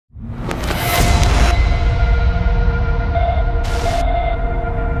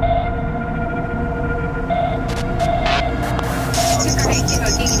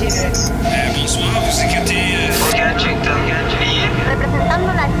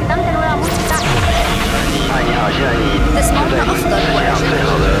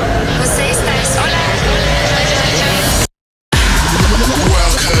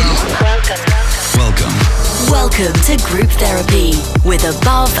to Group Therapy with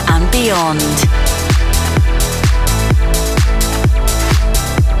Above and Beyond.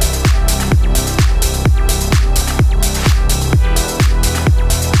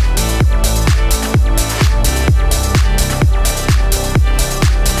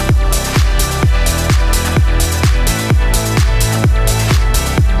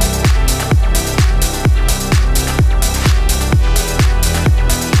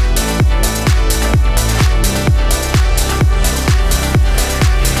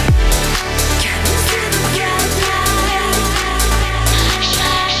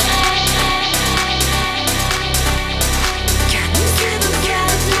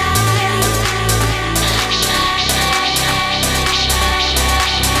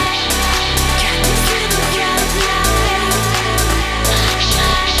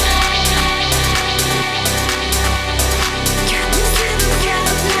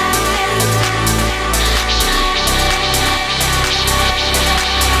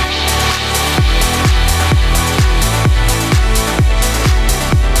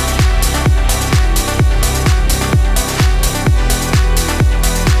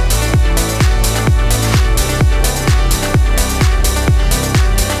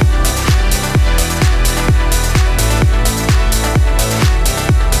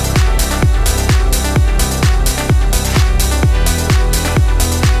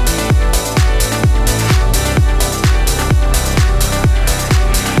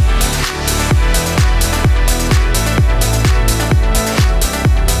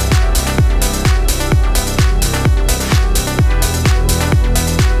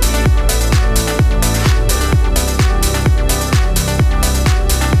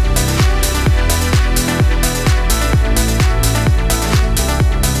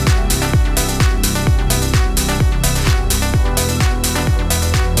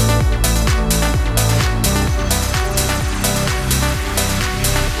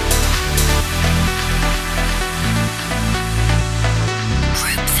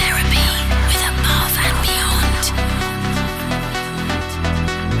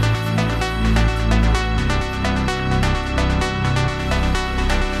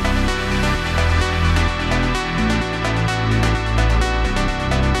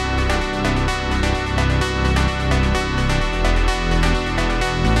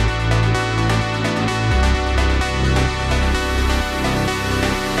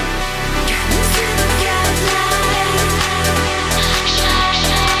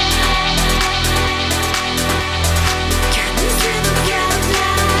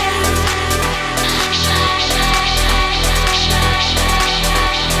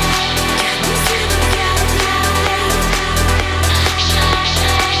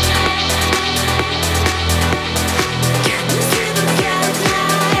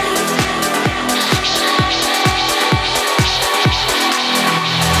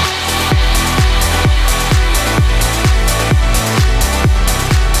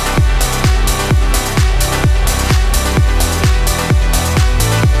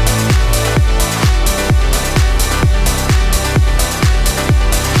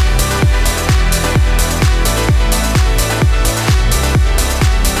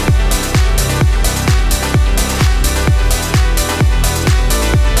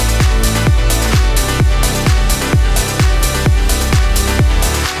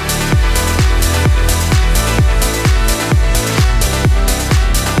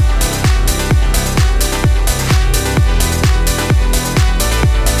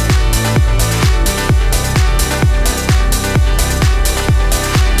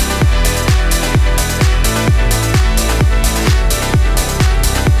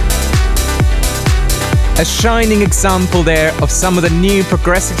 A shining example there of some of the new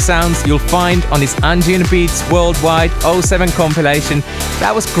progressive sounds you'll find on his Anjunabeats Worldwide 07 compilation.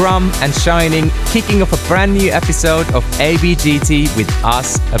 That was Grum and Shining, kicking off a brand new episode of ABGT with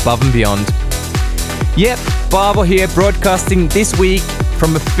us, Above and Beyond. Yep, Babo here broadcasting this week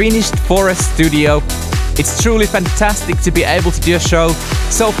from a finished forest studio. It's truly fantastic to be able to do a show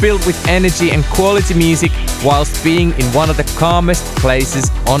so filled with energy and quality music whilst being in one of the calmest places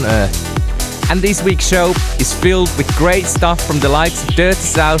on earth. And this week's show is filled with great stuff from the likes of Dirty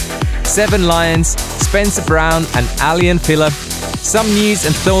South, Seven Lions, Spencer Brown and Alien Fila, some news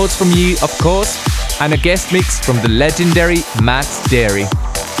and thoughts from you of course, and a guest mix from the legendary Darey.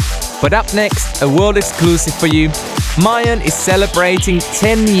 But up next, a world exclusive for you. Myon is celebrating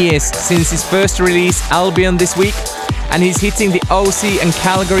 10 years since his first release Albion this week, and he's hitting the OC and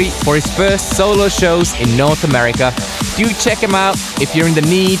Calgary for his first solo shows in North America. Do check him out if you're in the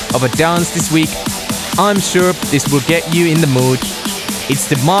need of a dance this week. I'm sure this will get you in the mood. It's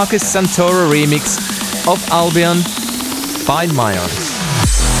the Marcus Santoro remix of Albion by Myon.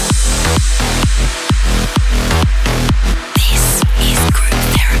 This is group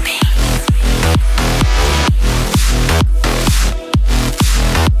therapy.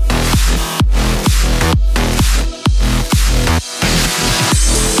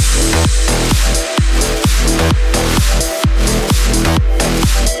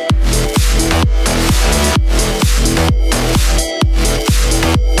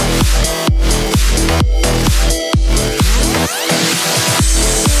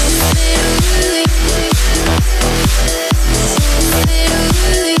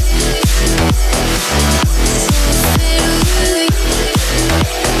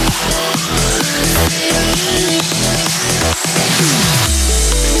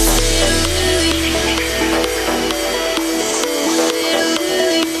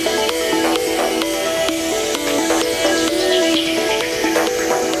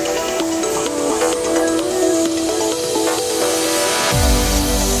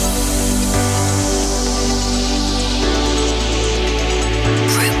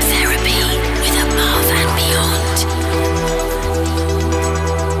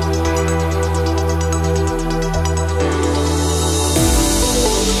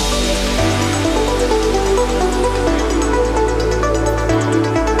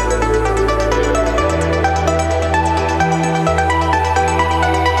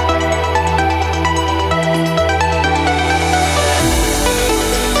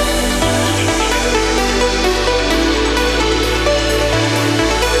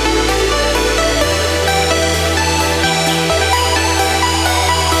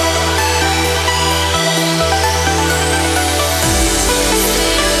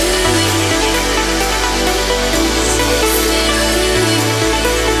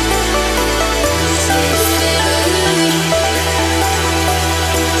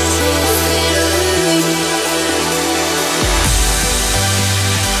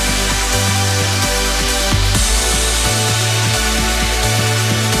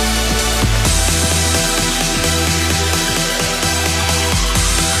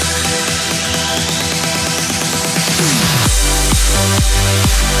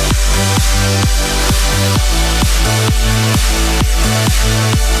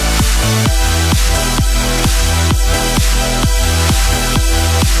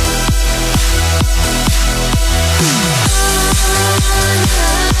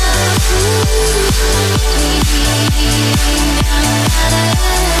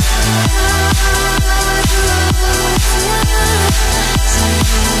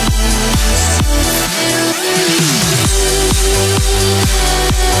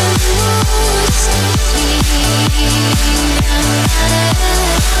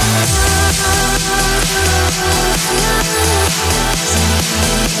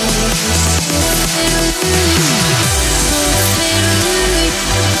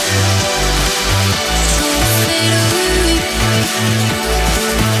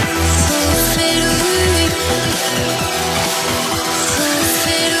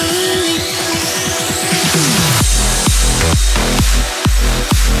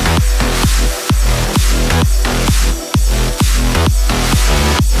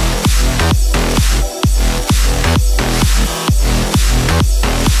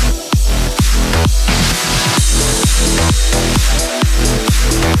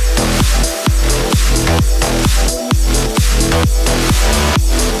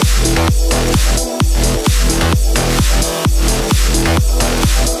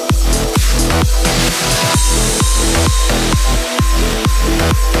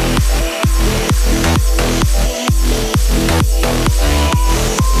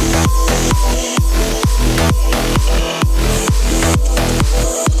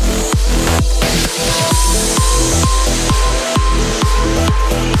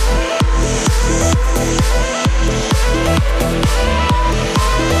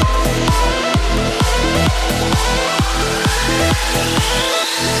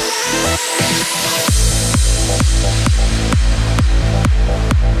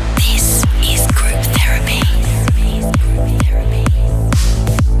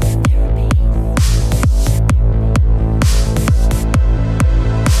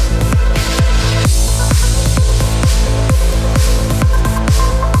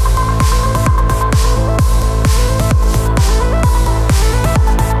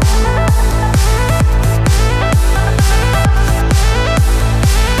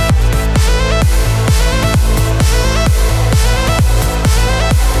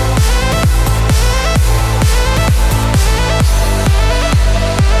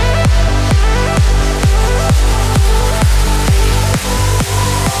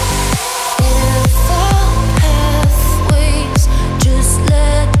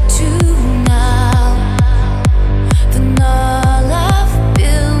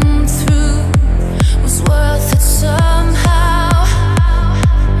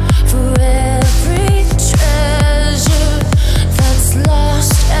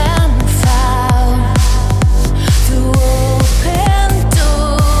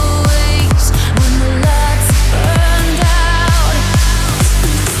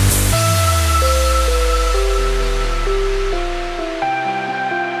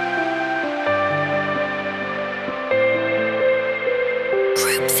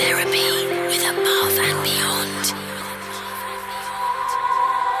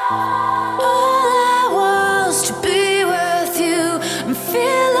 and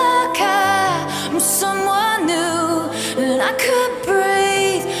feel like I'm someone new, and I could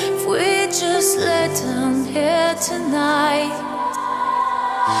breathe if we just lay down here tonight.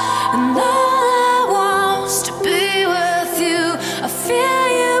 And all I want's to be with you. I feel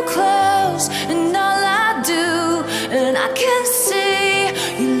you close, and all I do, and I can see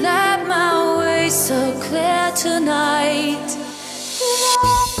you light my way so clear tonight.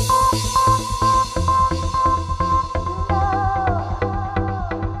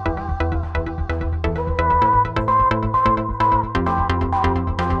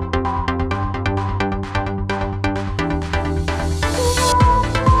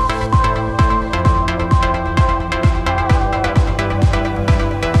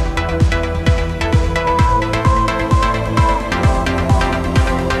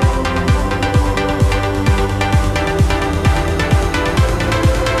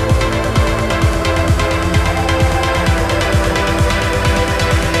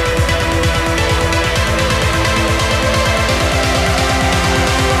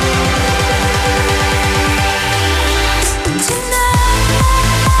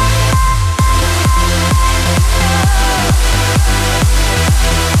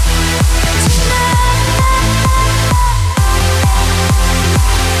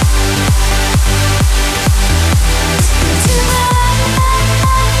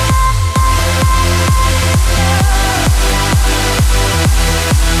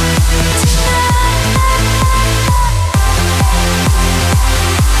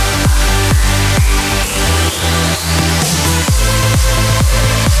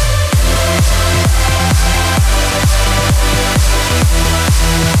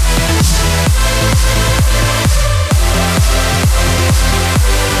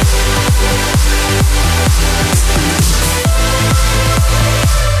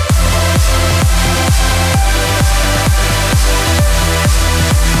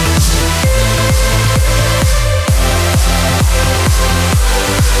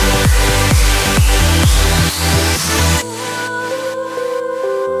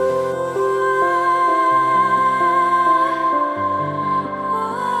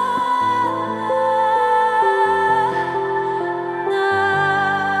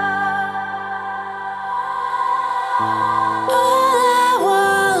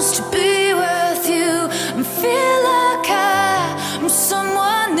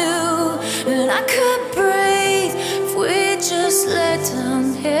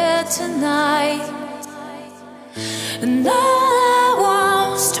 And all I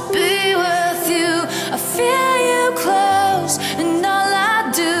want's to be with you. I feel you close, and all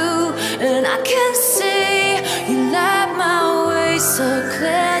I do, and I can see you light my way so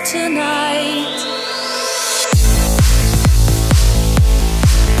clear tonight.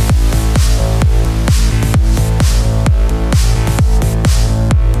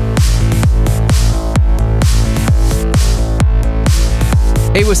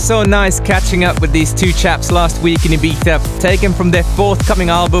 It was so nice catching up with these two chaps last week in Ibiza, taken from their forthcoming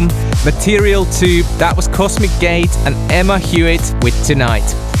album, Material 2. That was Cosmic Gate and Emma Hewitt with Tonight.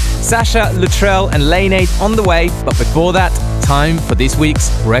 Sasha, Luttrell and Lane 8 on the way, but before that, time for this week's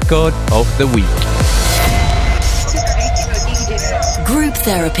Record of the Week. Group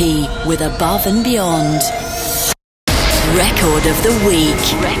therapy with Above and Beyond. Record of the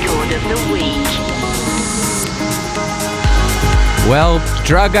Week. Record of the Week. Well,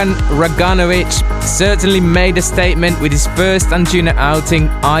 Dragan Raganovic certainly made a statement with his first Anjuna outing,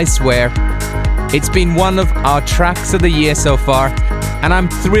 I Swear. It's been one of our tracks of the year so far, and I'm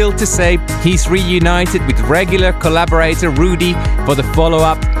thrilled to say he's reunited with regular collaborator Rudy for the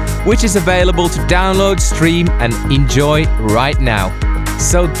follow-up, which is available to download, stream and enjoy right now.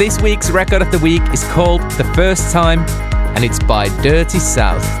 So this week's Record of the Week is called The First Time, and it's by Dirty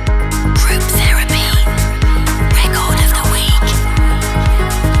South. Group therapy.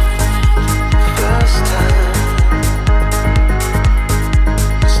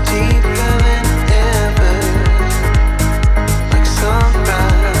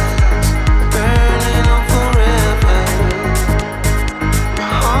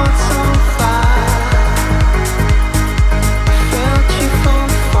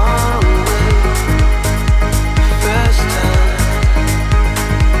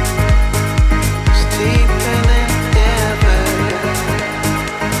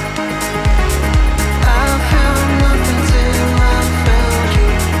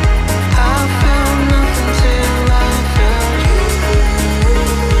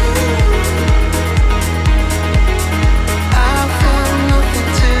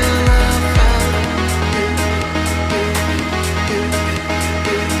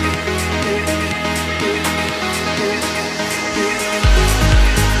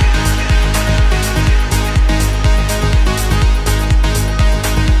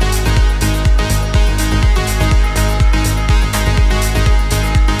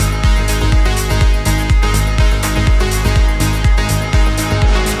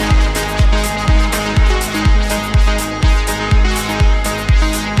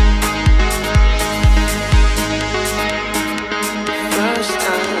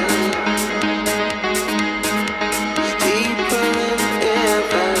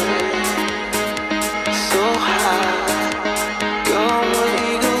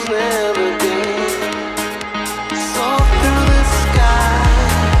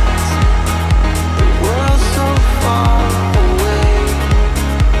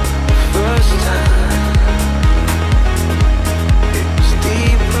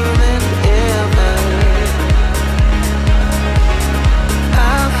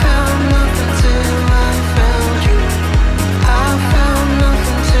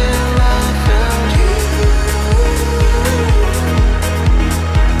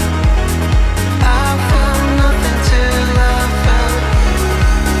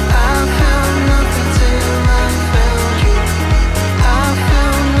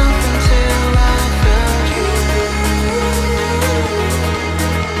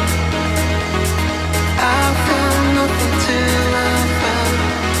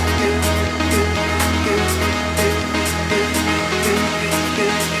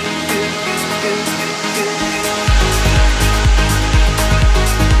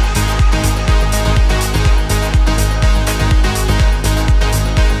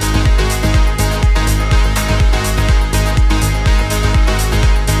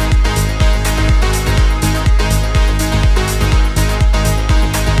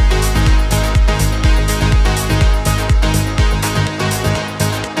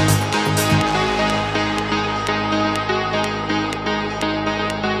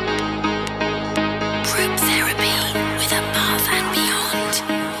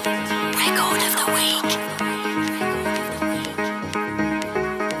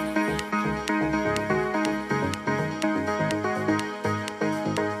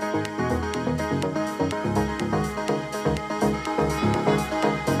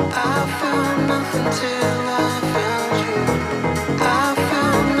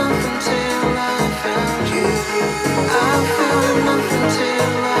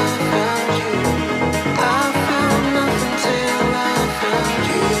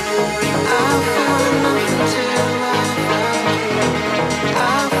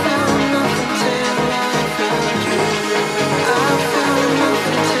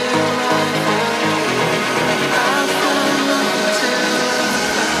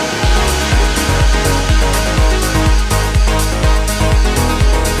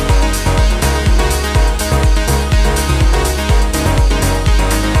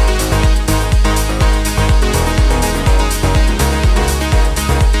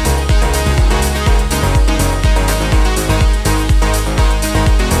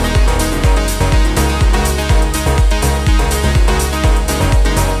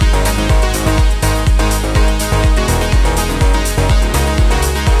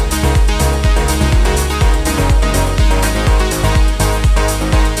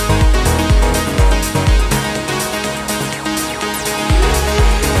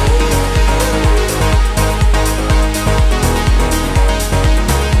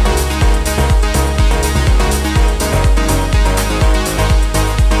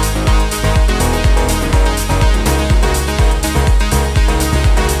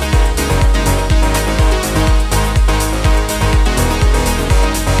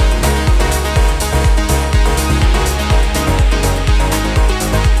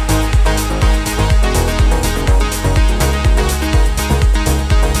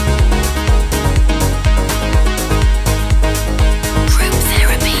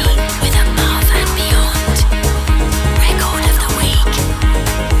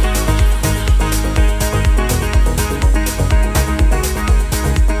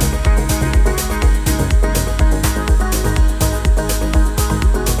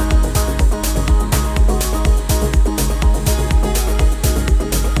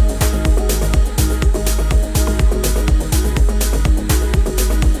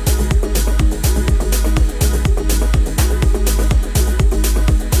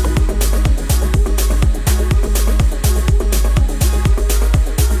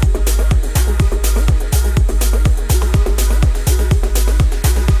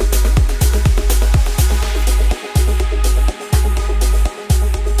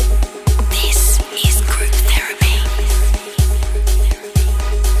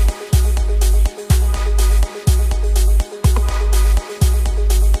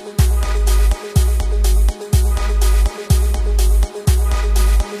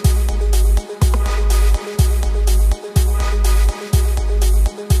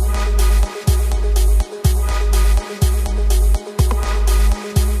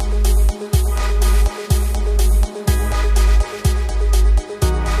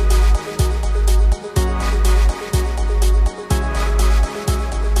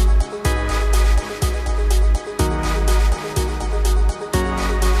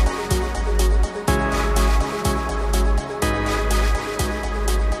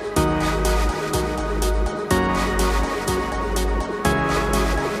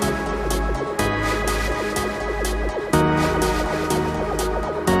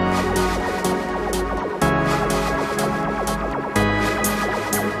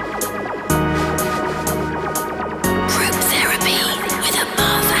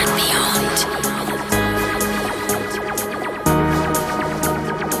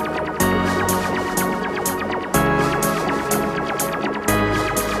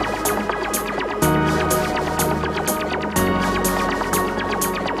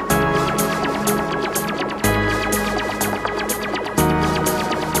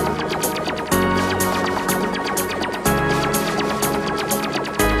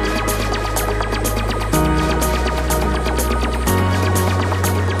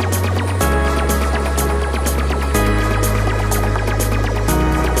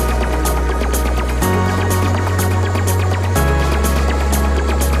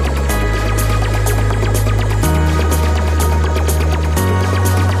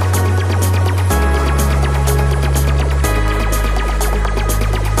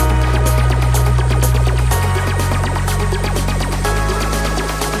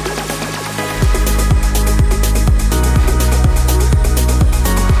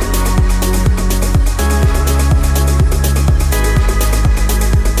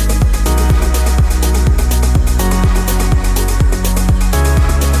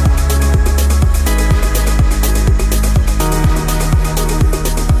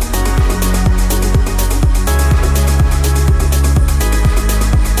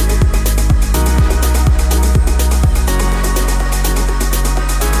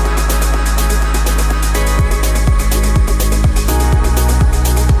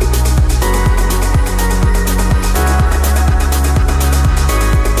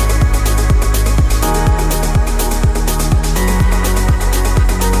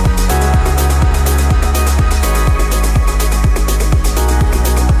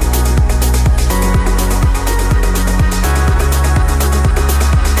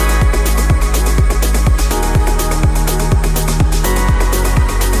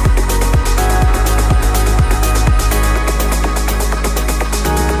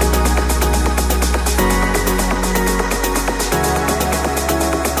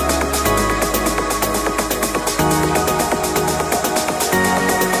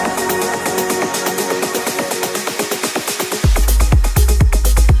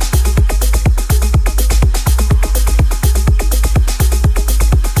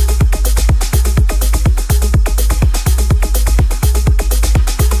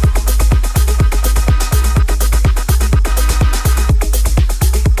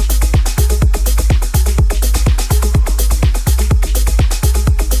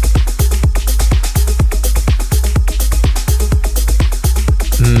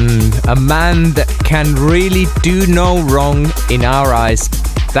 A man that can really do no wrong in our eyes.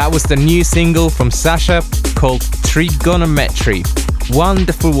 That was the new single from Sasha called Trigonometry.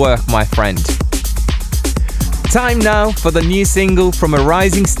 Wonderful work, my friend. Time now for the new single from a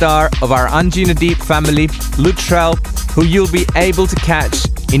rising star of our Anjunadeep family, Luttrell, who you'll be able to catch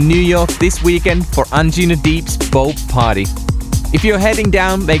in New York this weekend for Anjunadeep's boat party. If you're heading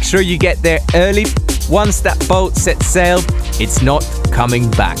down, make sure you get there early. Once that boat sets sail, it's not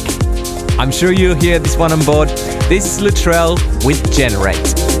coming back. I'm sure you'll hear this one on board. This is Luttrell with Generate.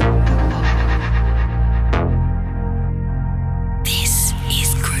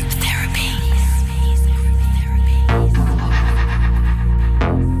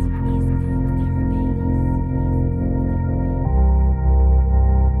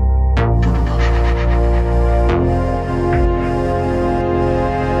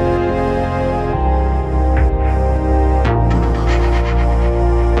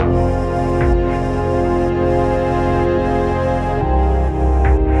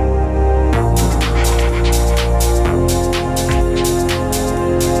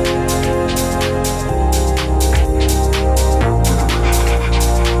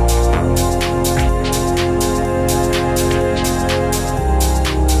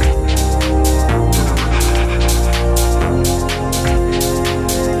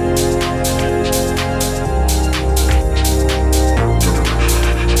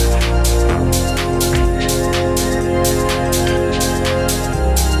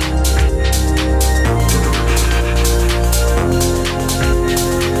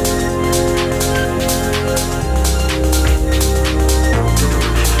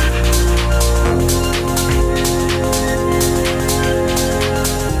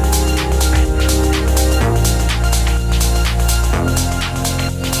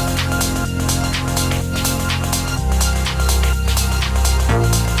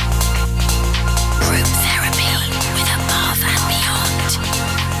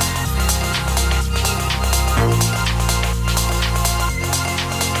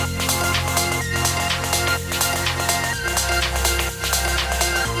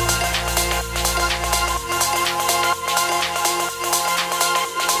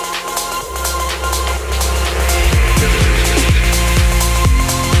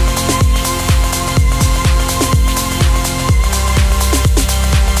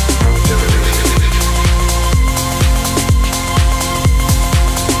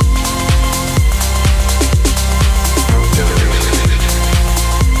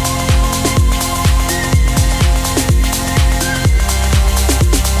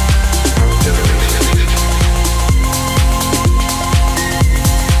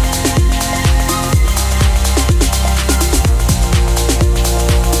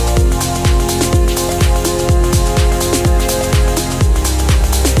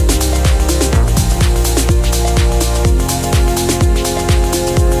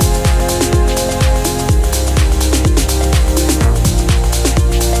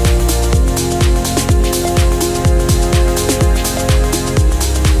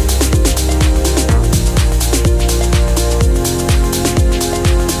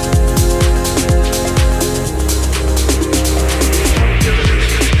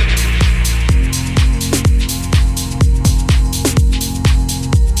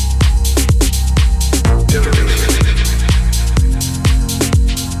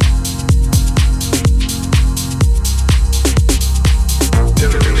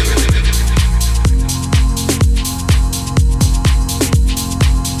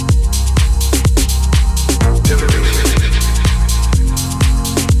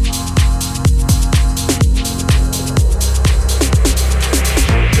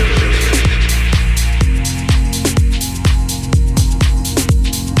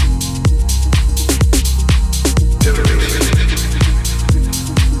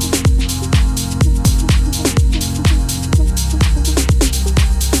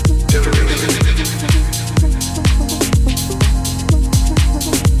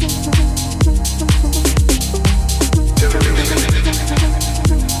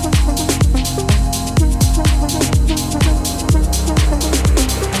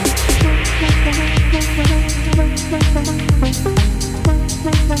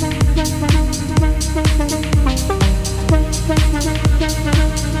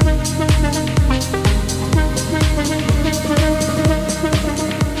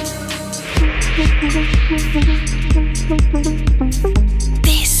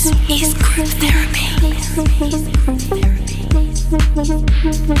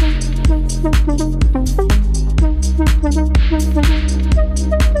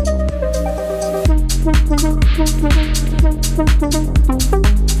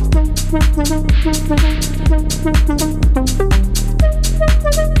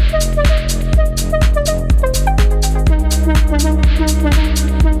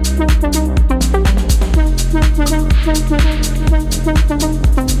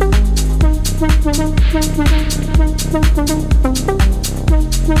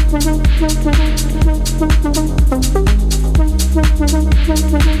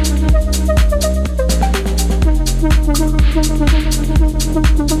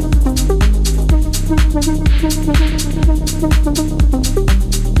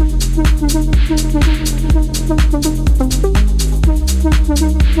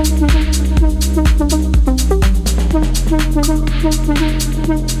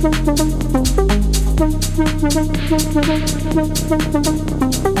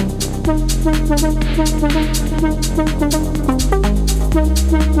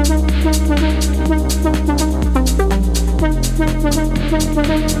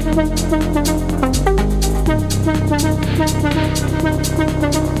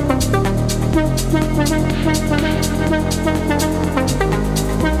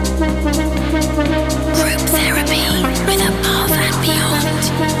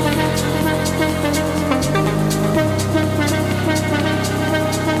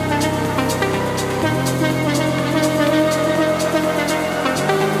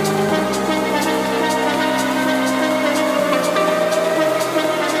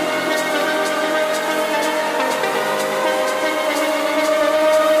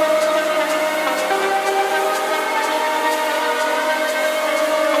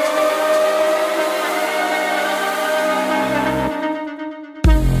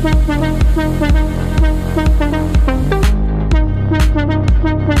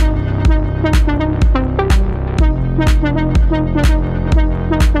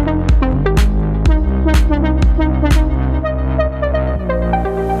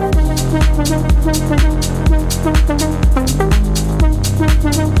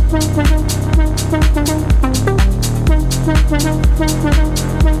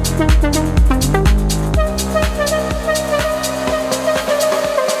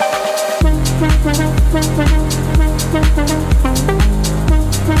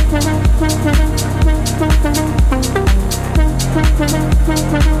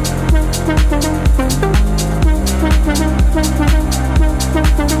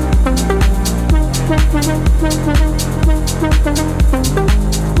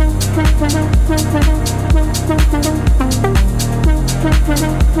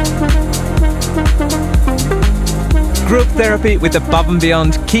 Group Therapy with Above and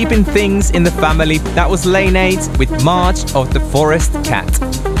Beyond, keeping things in the family. That was Lane 8 with March of the Forest Cat.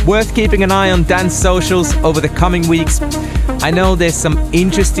 Worth keeping an eye on Dan's socials over the coming weeks. I know there's some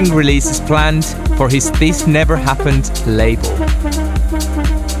interesting releases planned for his This Never Happened label.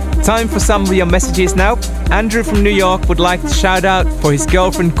 Time for some of your messages now. Andrew from New York would like to shout out for his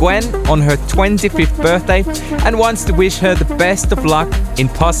girlfriend Gwen on her 25th birthday and wants to wish her the best of luck in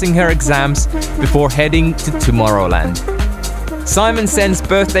passing her exams before heading to Tomorrowland. Simon sends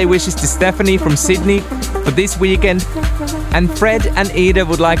birthday wishes to Stephanie from Sydney for this weekend, and Fred and Ida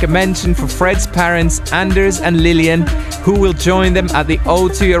would like a mention for Fred's parents Anders and Lillian, who will join them at the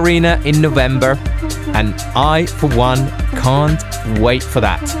O2 Arena in November, and I for one can't wait for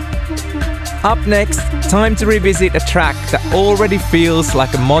that. Up next, time to revisit a track that already feels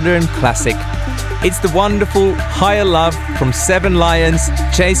like a modern classic. It's the wonderful Higher Love from Seven Lions,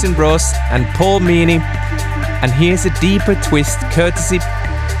 Jason Ross and Paul Meany, and here's a deeper twist courtesy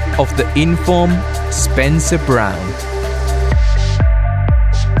of the Inform Spencer Brown.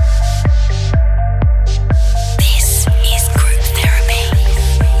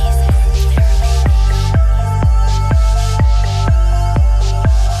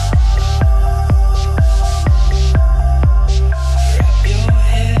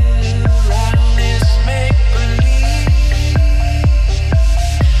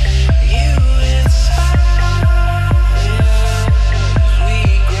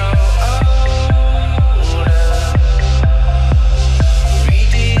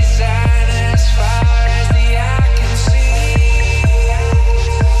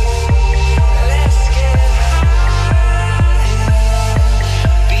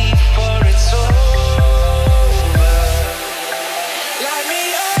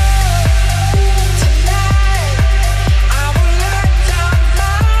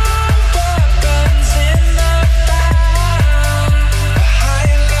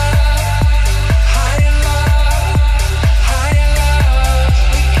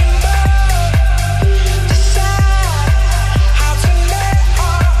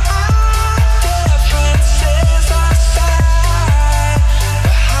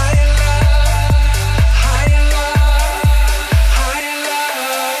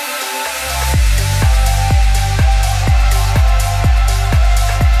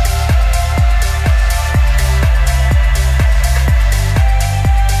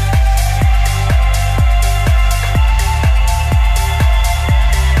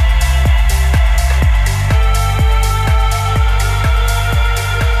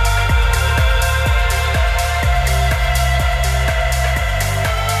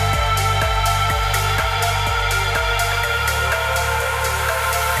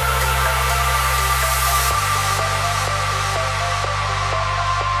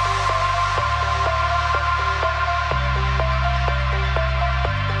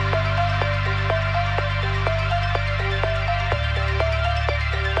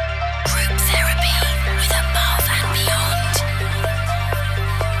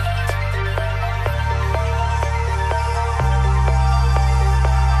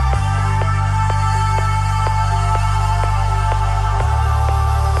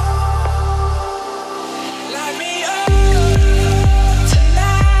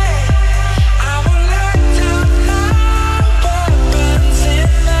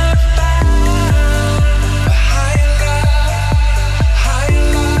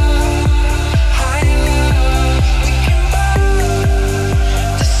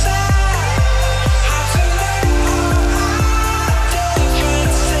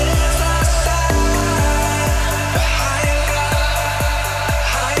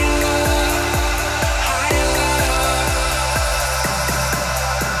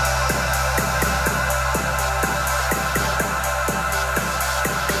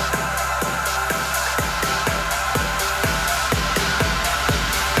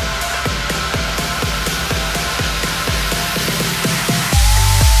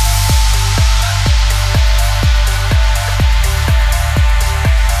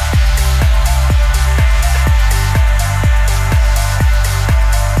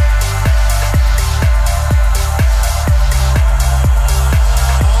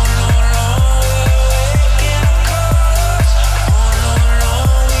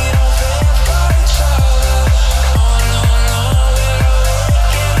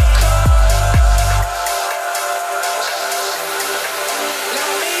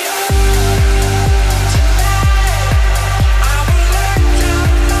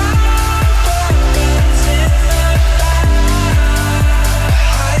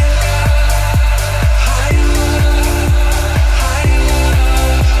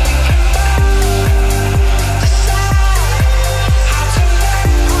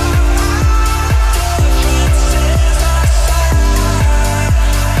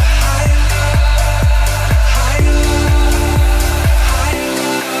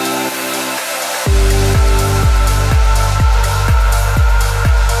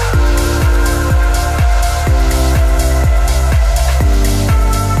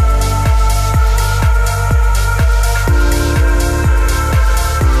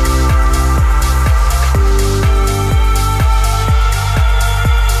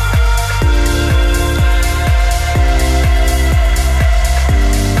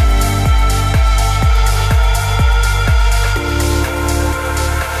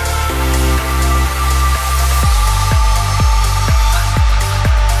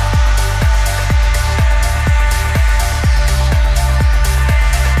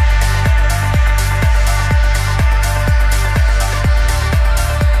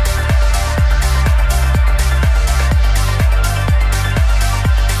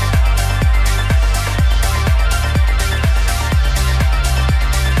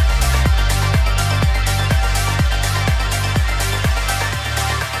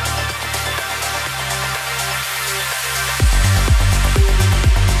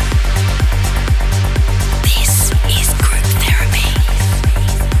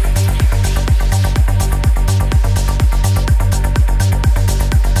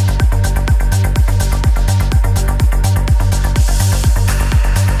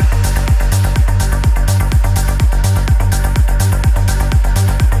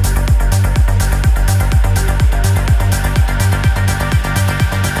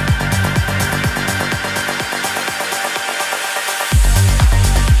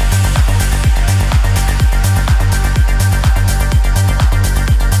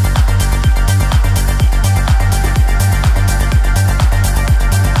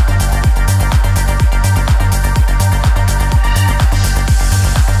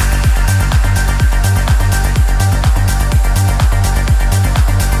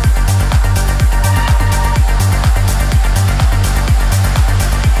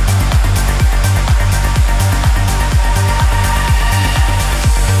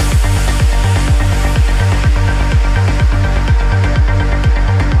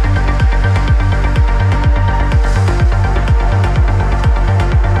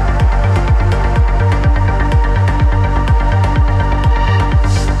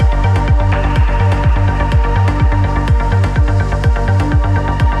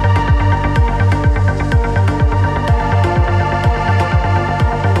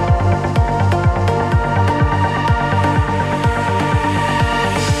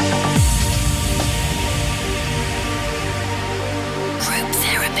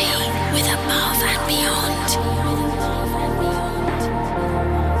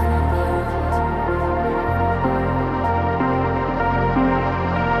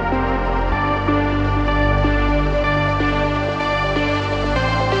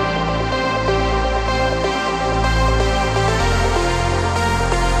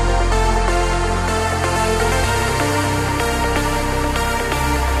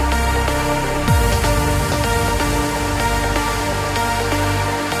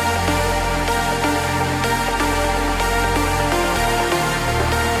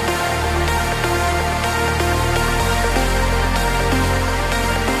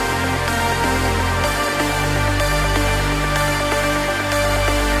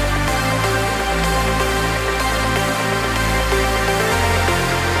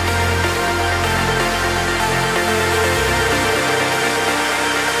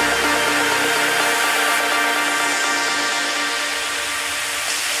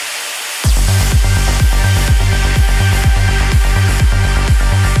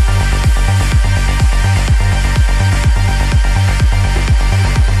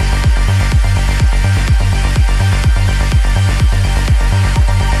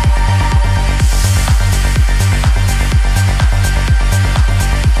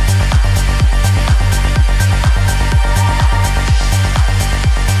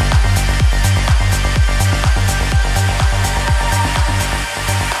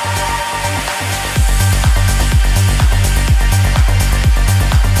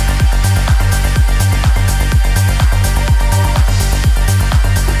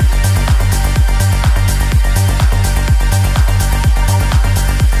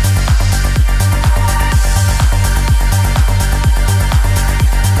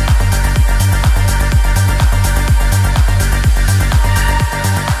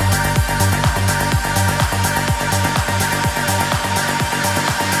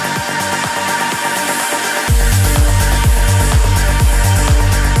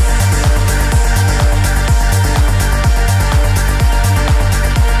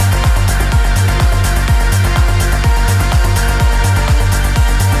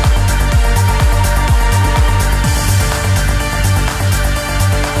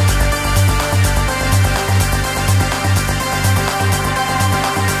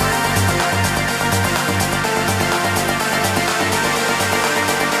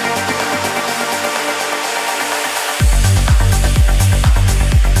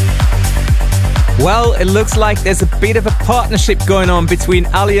 Well, it looks like there's a bit of a partnership going on between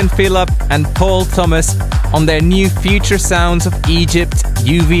Ali and Fila and Paul Thomas on their new Future Sounds of Egypt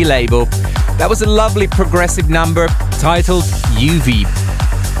UV label. That was a lovely progressive number titled UV.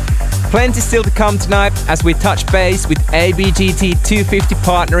 Plenty still to come tonight as we touch base with ABGT 250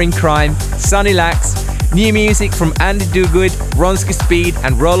 partner in crime, Sunny Lax, new music from Andy Duguid, Ronsky Speed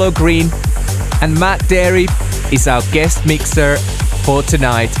and Rollo Green, and Matt Darey is our guest mixer for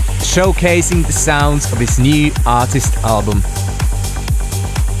tonight, showcasing the sounds of his new artist album.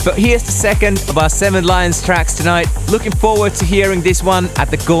 But here's the second of our 7 Lions tracks tonight. Looking forward to hearing this one at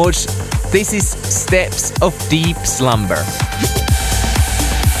the Gorge. This is Steps of Deep Slumber.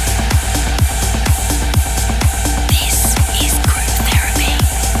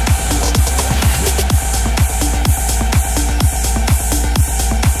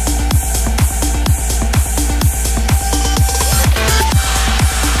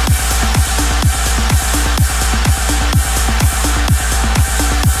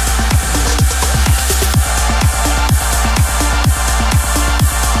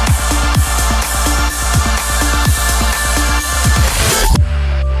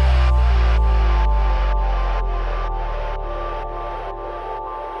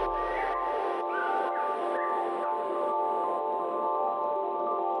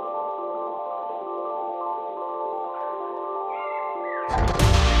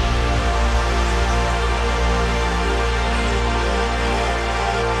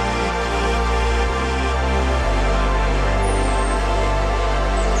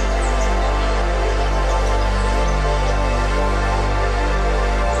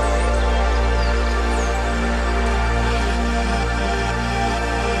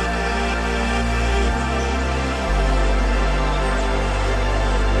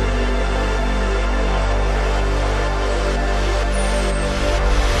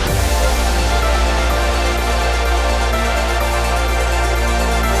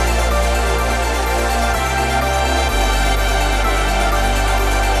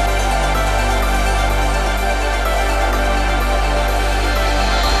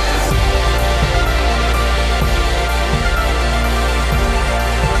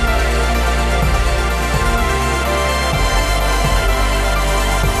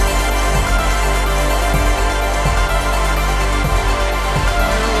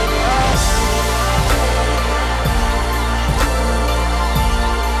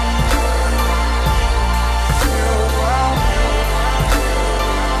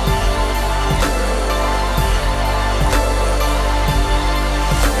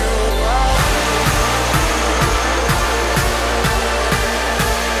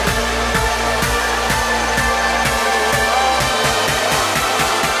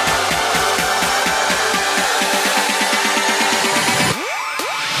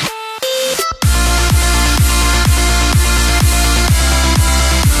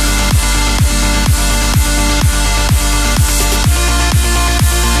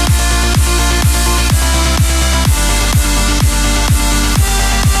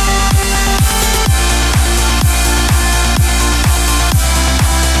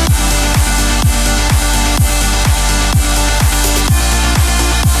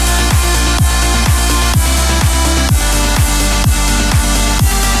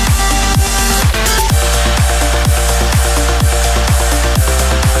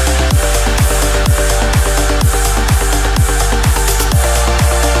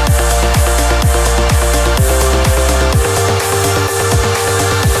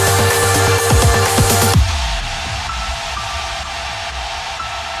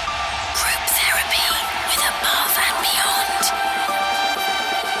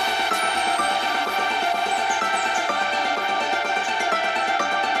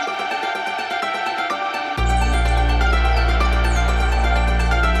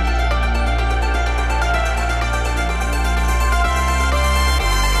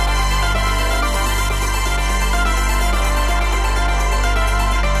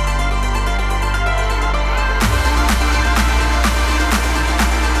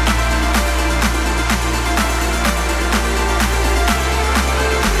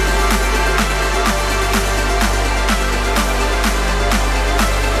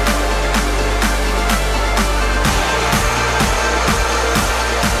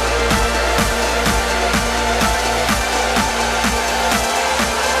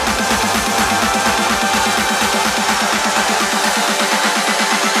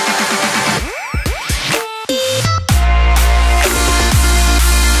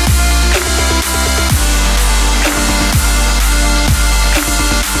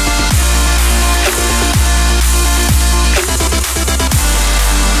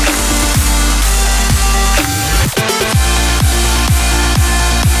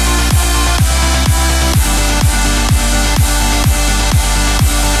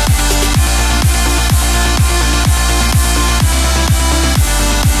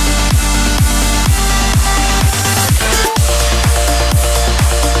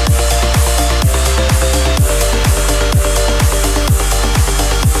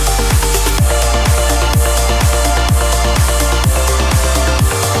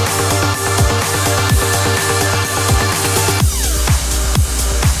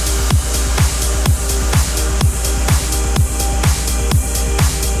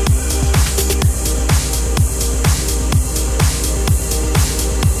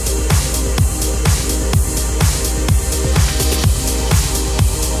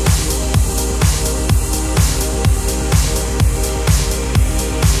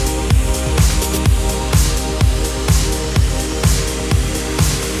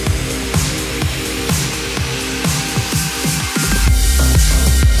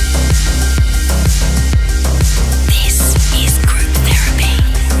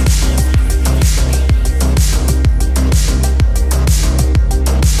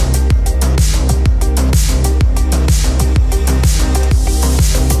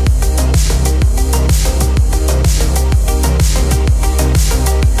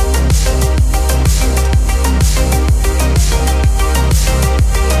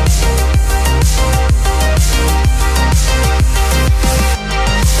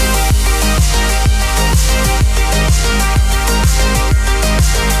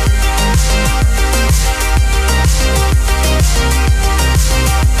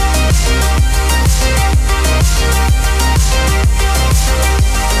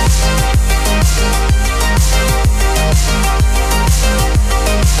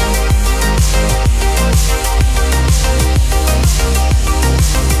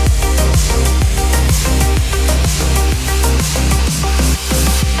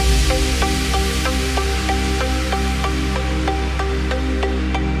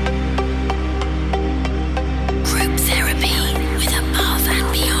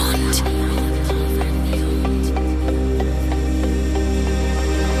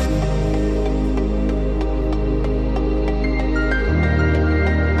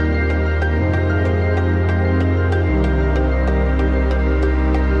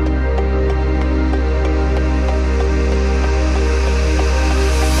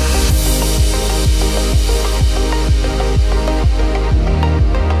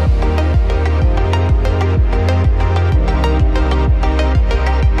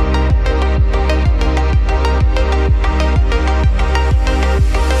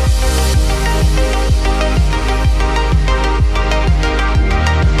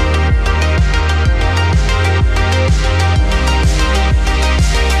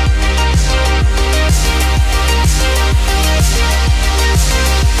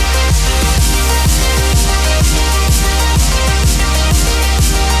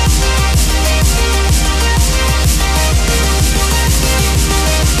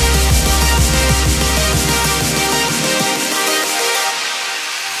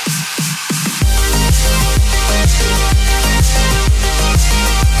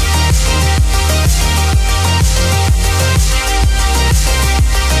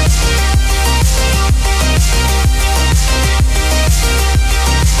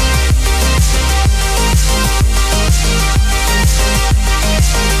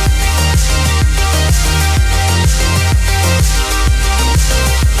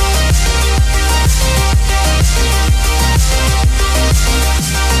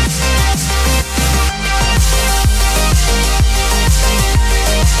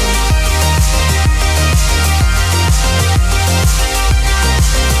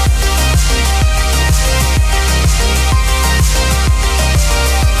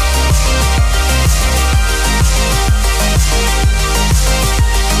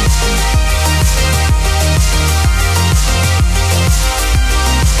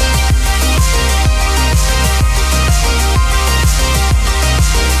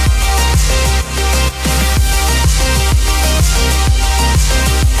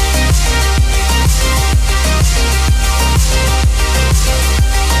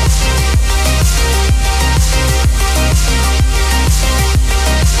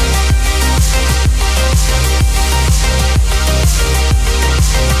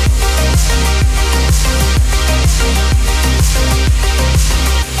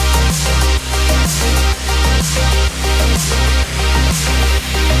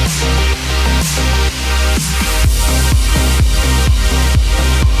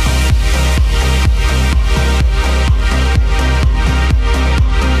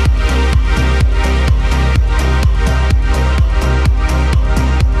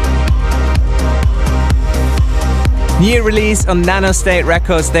 New release on Nanostate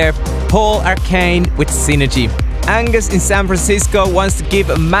Records there, Paul Arcane with Synergy. Angus in San Francisco wants to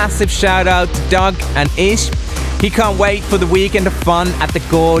give a massive shout out to Doug and Ish. He can't wait for the weekend of fun at the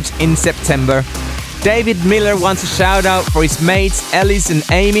Gorge in September. David Miller wants a shout out for his mates Ellis and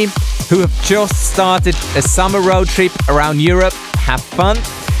Amy, who have just started a summer road trip around Europe. Have fun.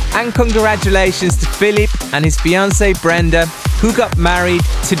 And congratulations to Philip and his fiancée Brenda, who got married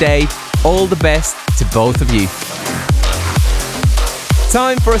today. All the best to both of you.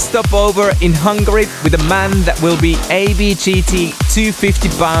 Time for a stopover in Hungary with a man that will be ABGT 250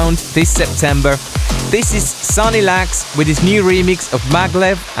 bound this September. This is Sonny Lax with his new remix of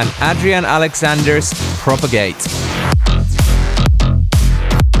Maglev and Adrian Alexander's Propagate.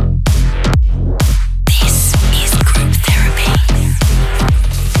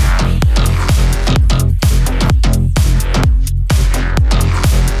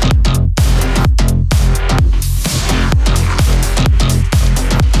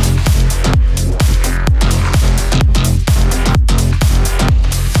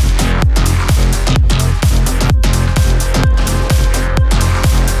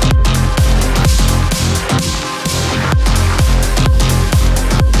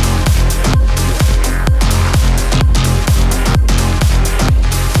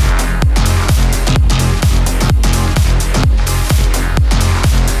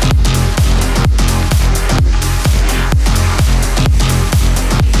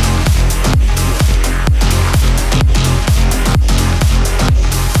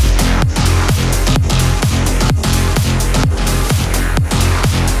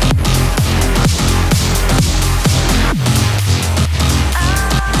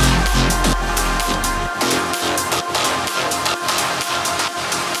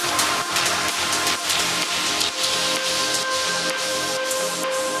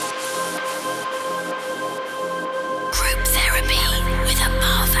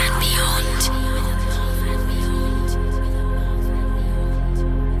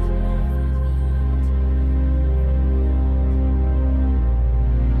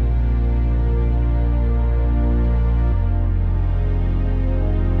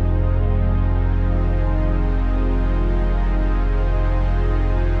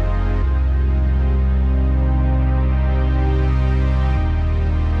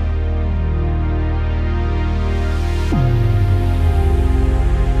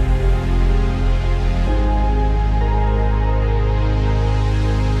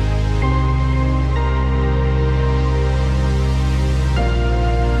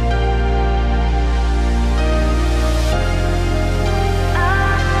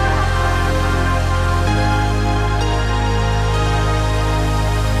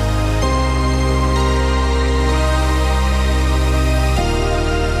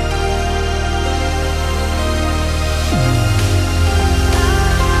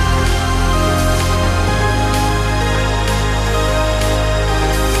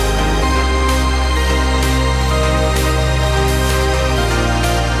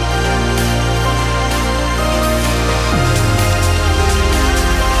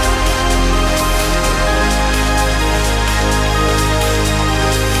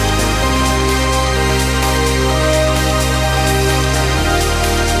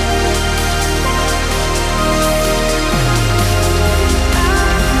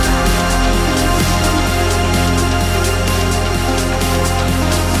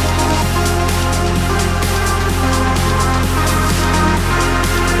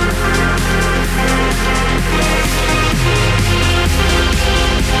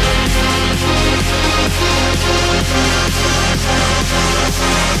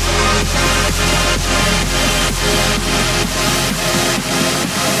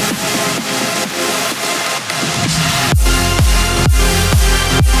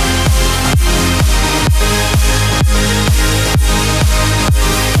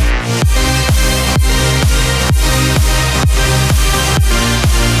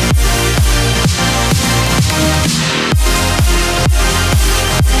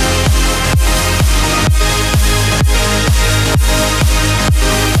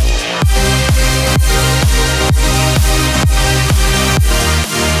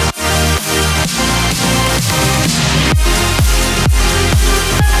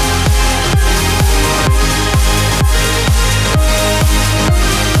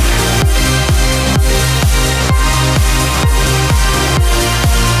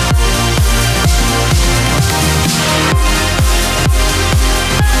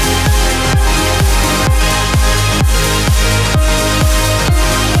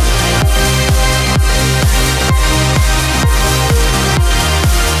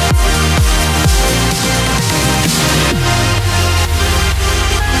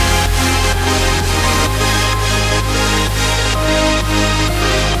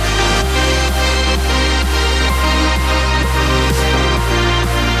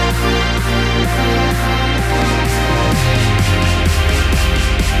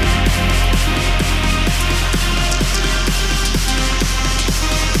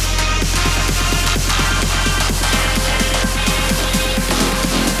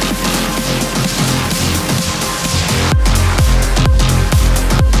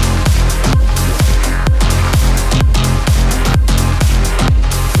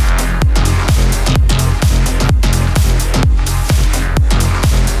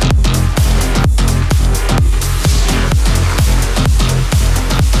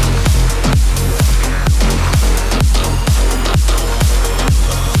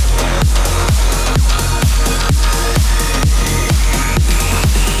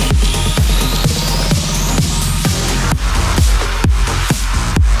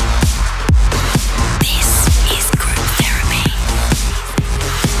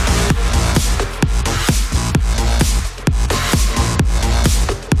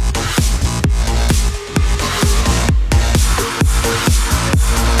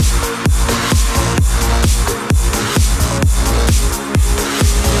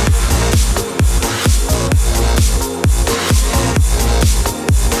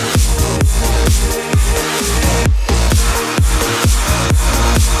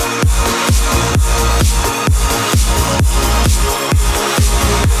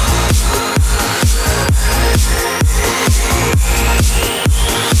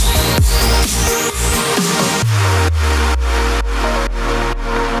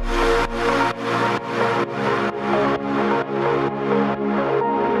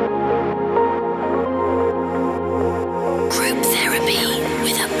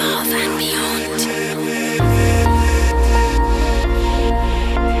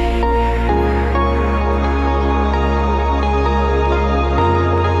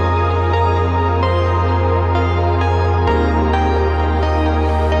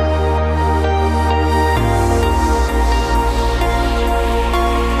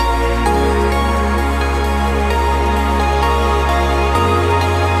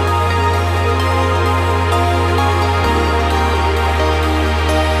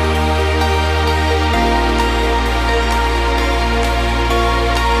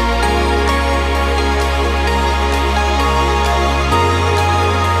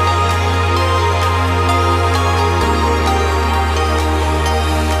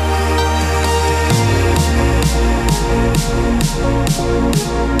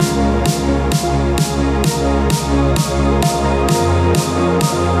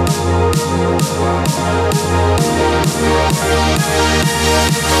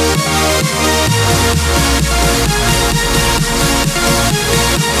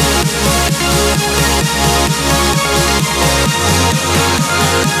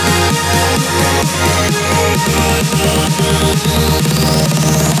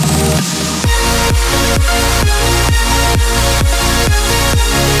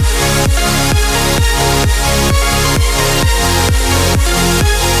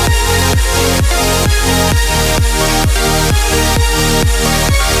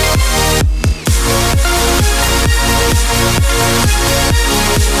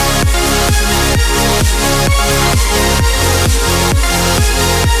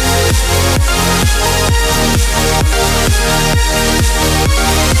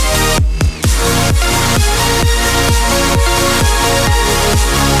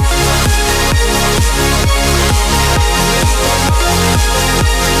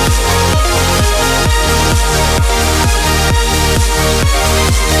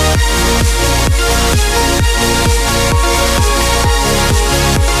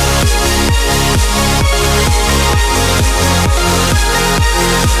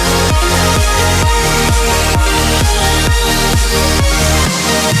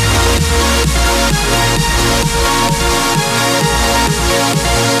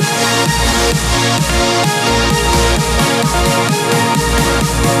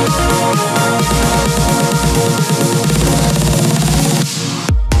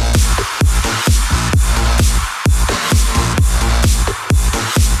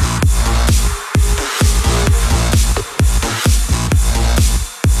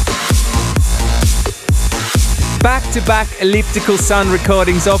 back-to-back Elliptical Sun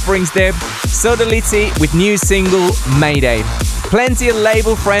recordings offerings there. Sodality with new single Mayday. Plenty of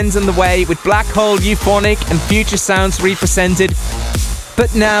label friends on the way with Black Hole, Euphonic and Future Sounds represented.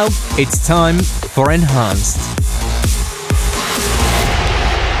 But now it's time for Enhanced.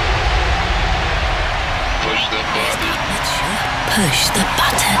 Push the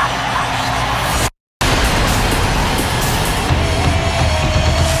button.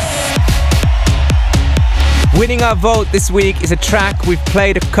 Winning our vote this week is a track we've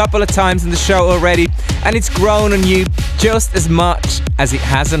played a couple of times in the show already, and it's grown on you just as much as it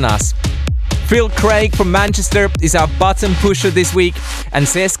has on us. Phil Craig from Manchester is our button pusher this week and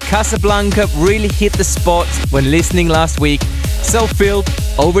says Casablanca really hit the spot when listening last week. So Phil,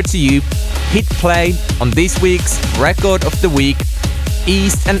 over to you. Hit play on this week's record of the week,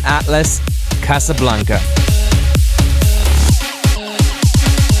 East and Atlas, Casablanca.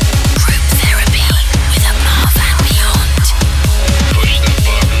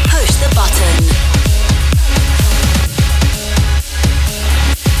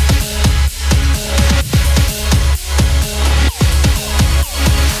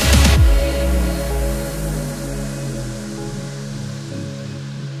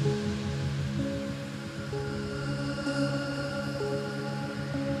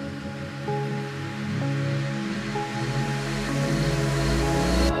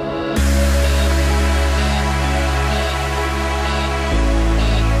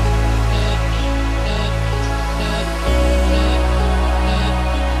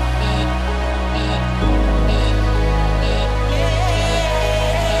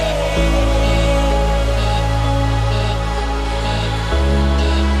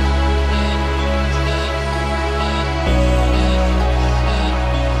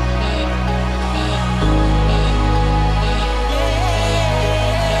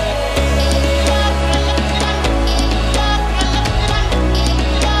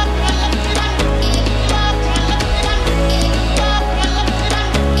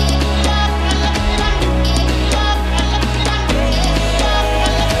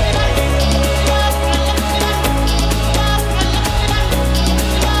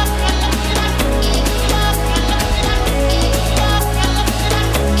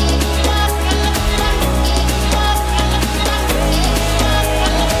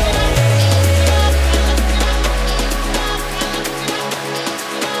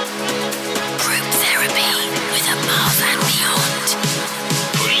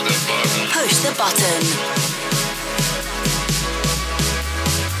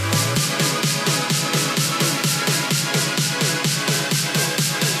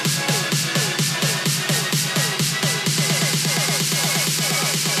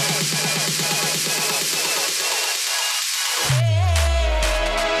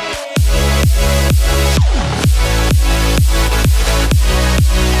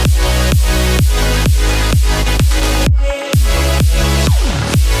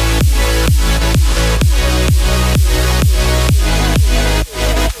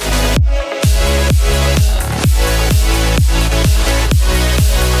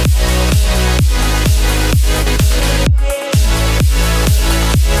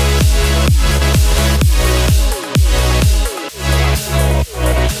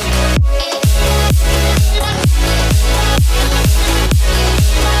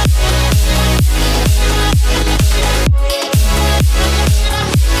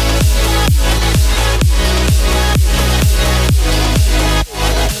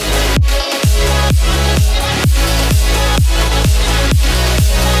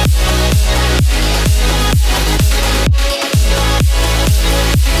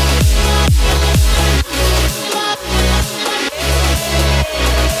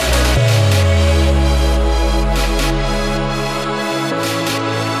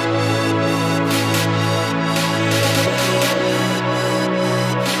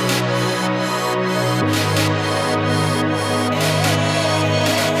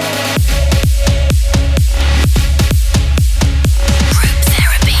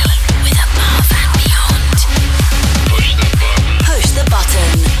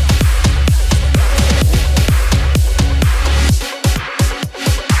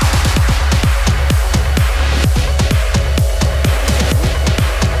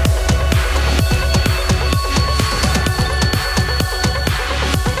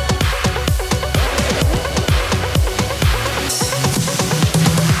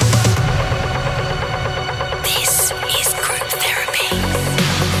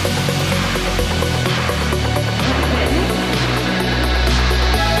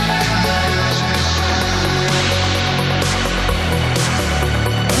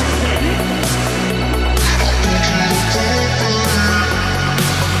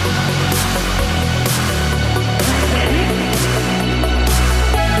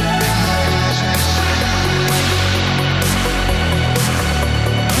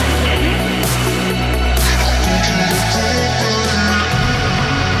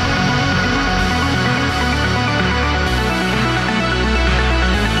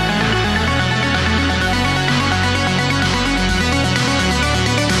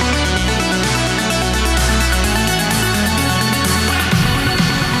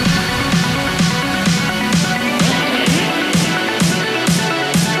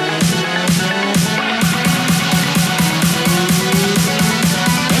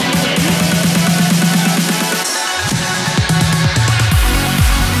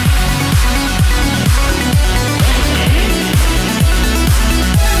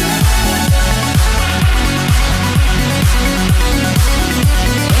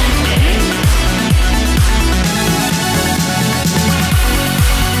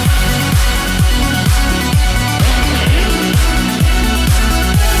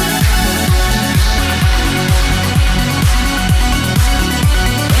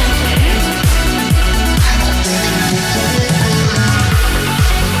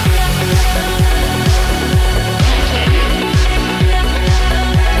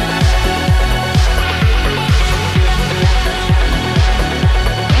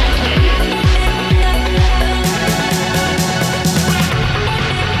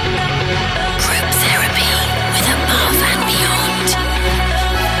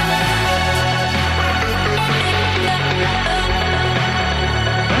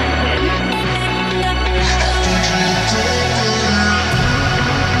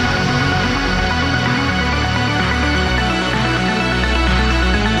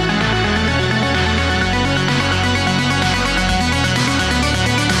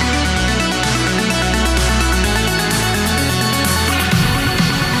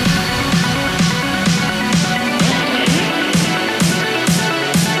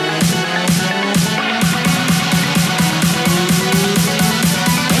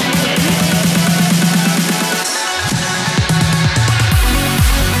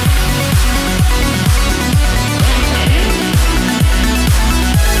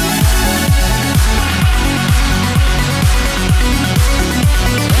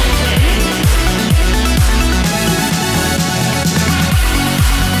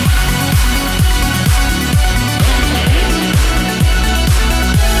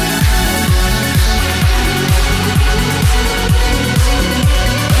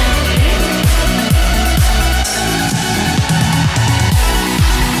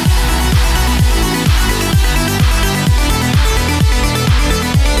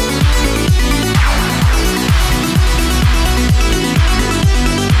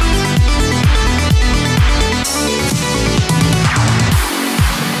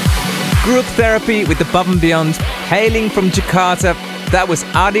 Group Therapy with Above and Beyond. Hailing from Jakarta, that was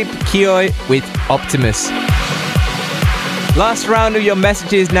Adip Kioi with Optimus. Last round of your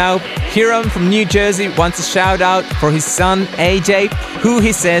messages now. Hiram from New Jersey wants a shout out for his son AJ, who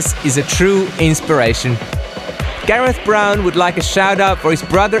he says is a true inspiration. Gareth Brown would like a shout out for his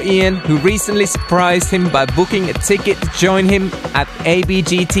brother Ian, who recently surprised him by booking a ticket to join him at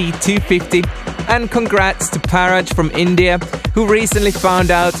ABGT 250. And congrats to Paraj from India, who recently found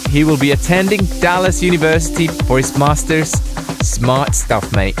out he will be attending Dallas University for his master's. Smart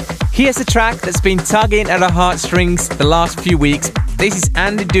stuff, mate. Here's a track that's been tugging at our heartstrings the last few weeks. This is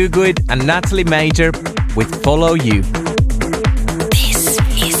Andy Duguid and Natalie Major with Follow You. This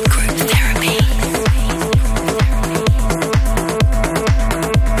is Group Therapy.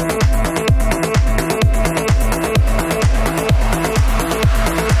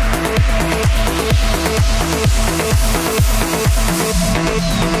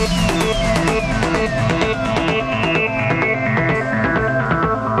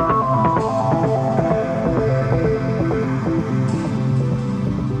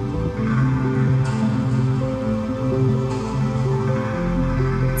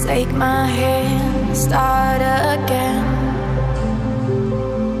 Take my hand, start again.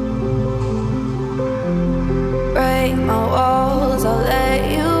 Break my walls, I'll let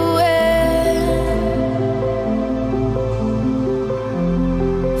you in.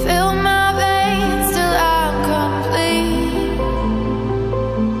 Fill my veins till I'm complete.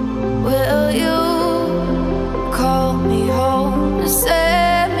 Will you call me home to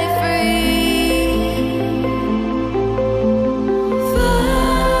set me free? Follow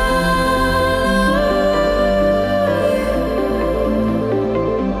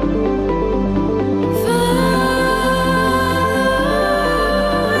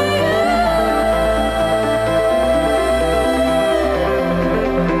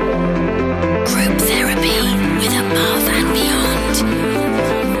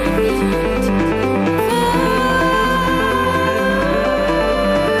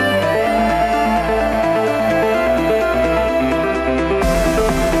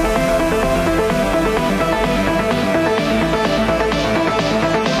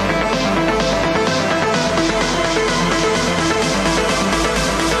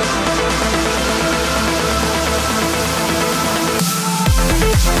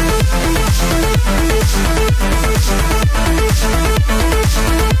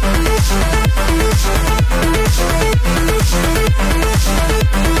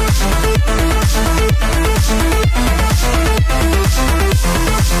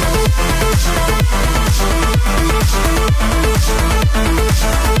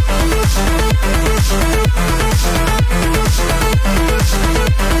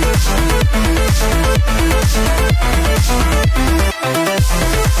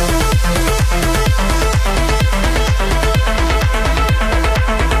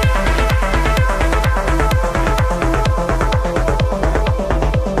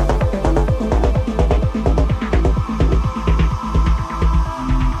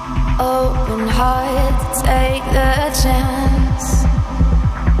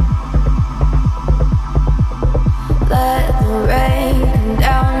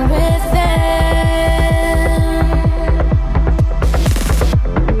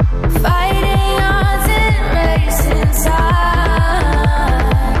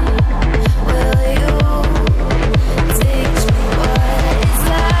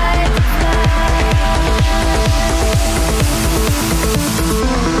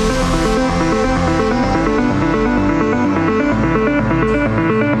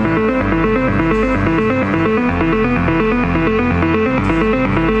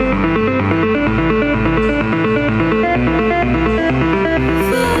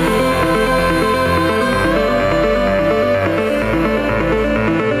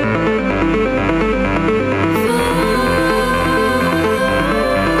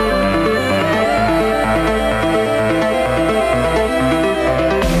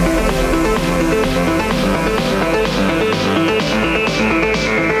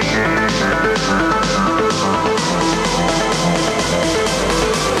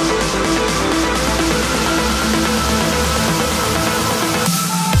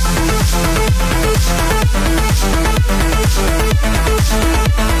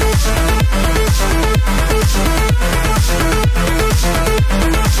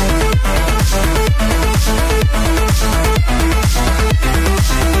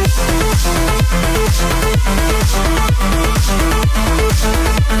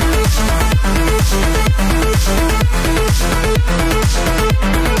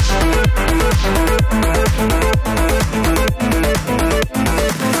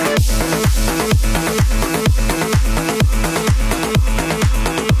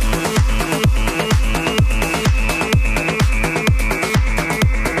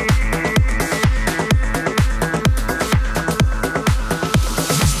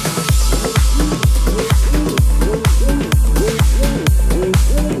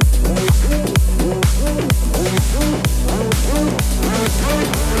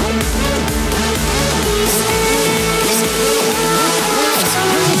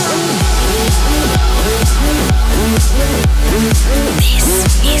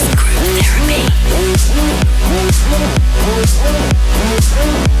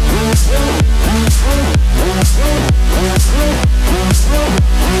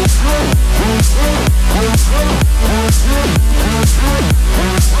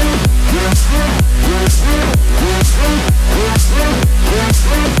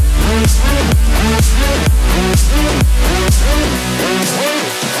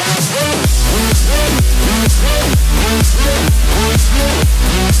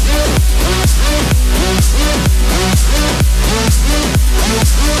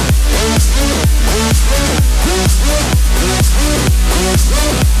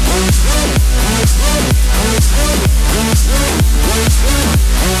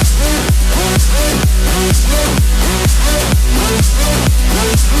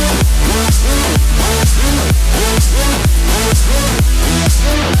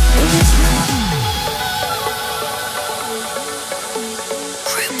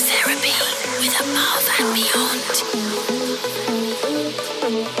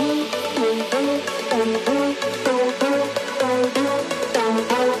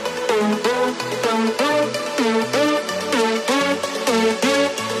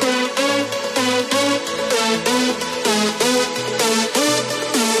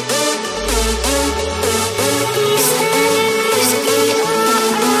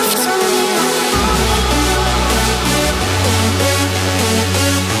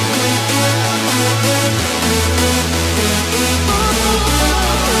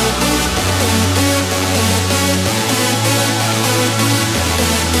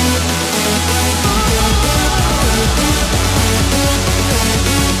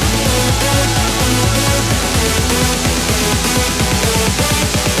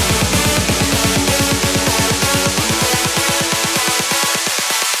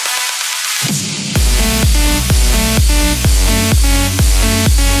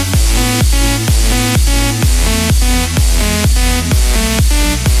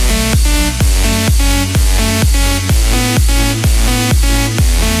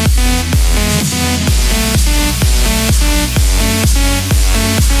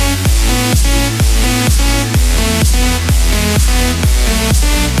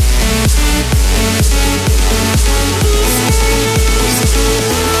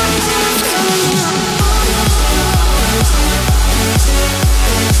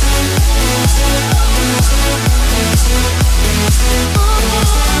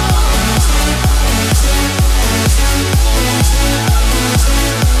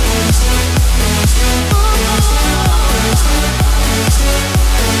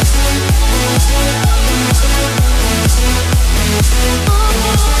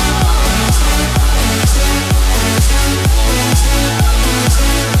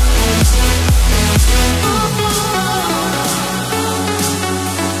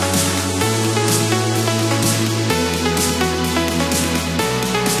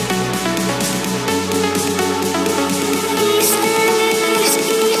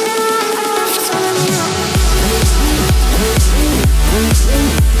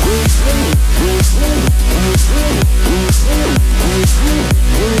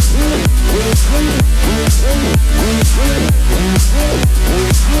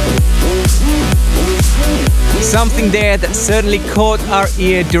Something there that certainly caught our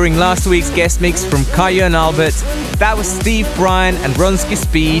ear during last week's guest mix from Kaya and Albert. That was Steve Bryan and Ronsky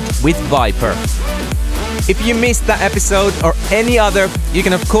Speed with Viper. If you missed that episode or any other, you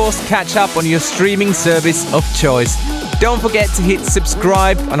can of course catch up on your streaming service of choice. Don't forget to hit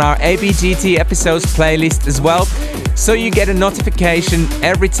subscribe on our ABGT episodes playlist as well, so you get a notification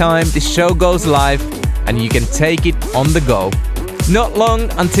every time the show goes live and you can take it on the go. Not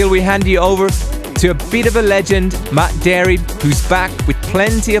long until we hand you over to a bit of a legend, Matt Darey, who's back with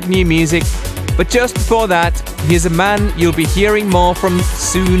plenty of new music. But just before that, here's a man you'll be hearing more from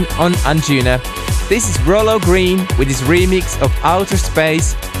soon on Anjuna. This is Rollo Green with his remix of Outer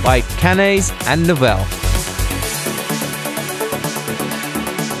Space by Canes and Novell.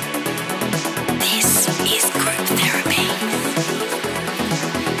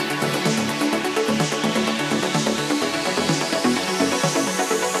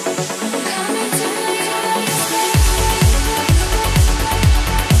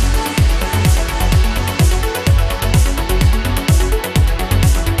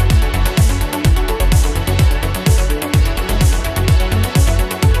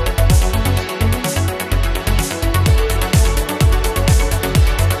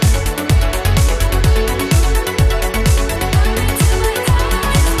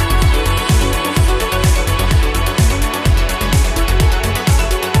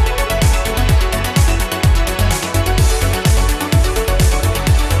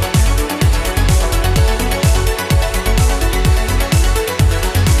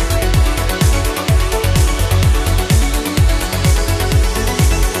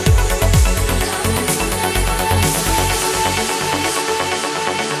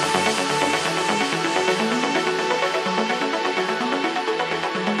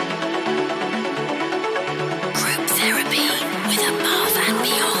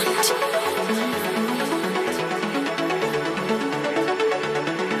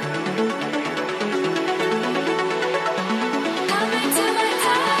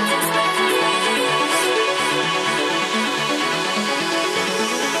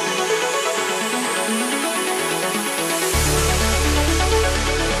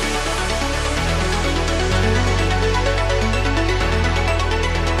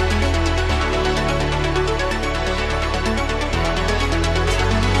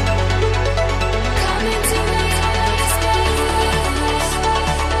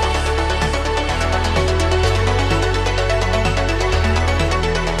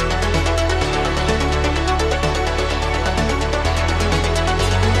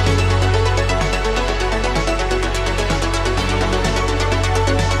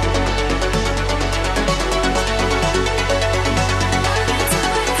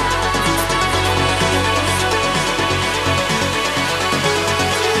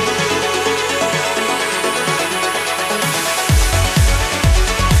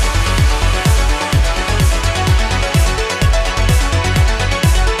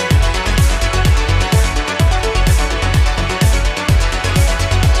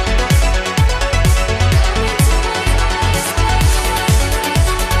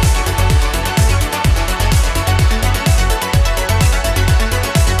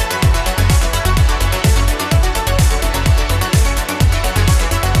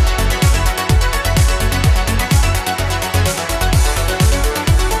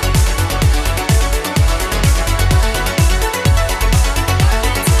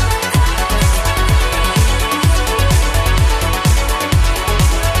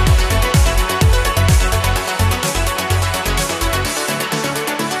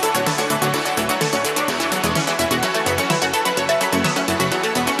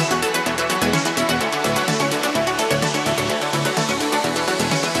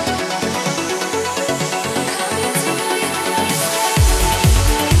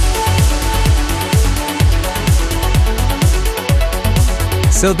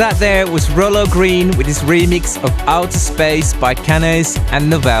 So that there was Rollo Green with his remix of Outer Space by Canos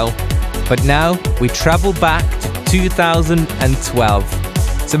and Novell. But now we travel back to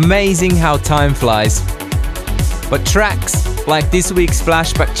 2012. It's amazing how time flies. But tracks like this week's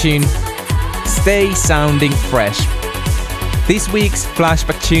flashback tune stay sounding fresh. This week's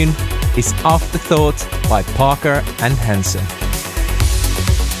flashback tune is Afterthought by Parker and Hanson.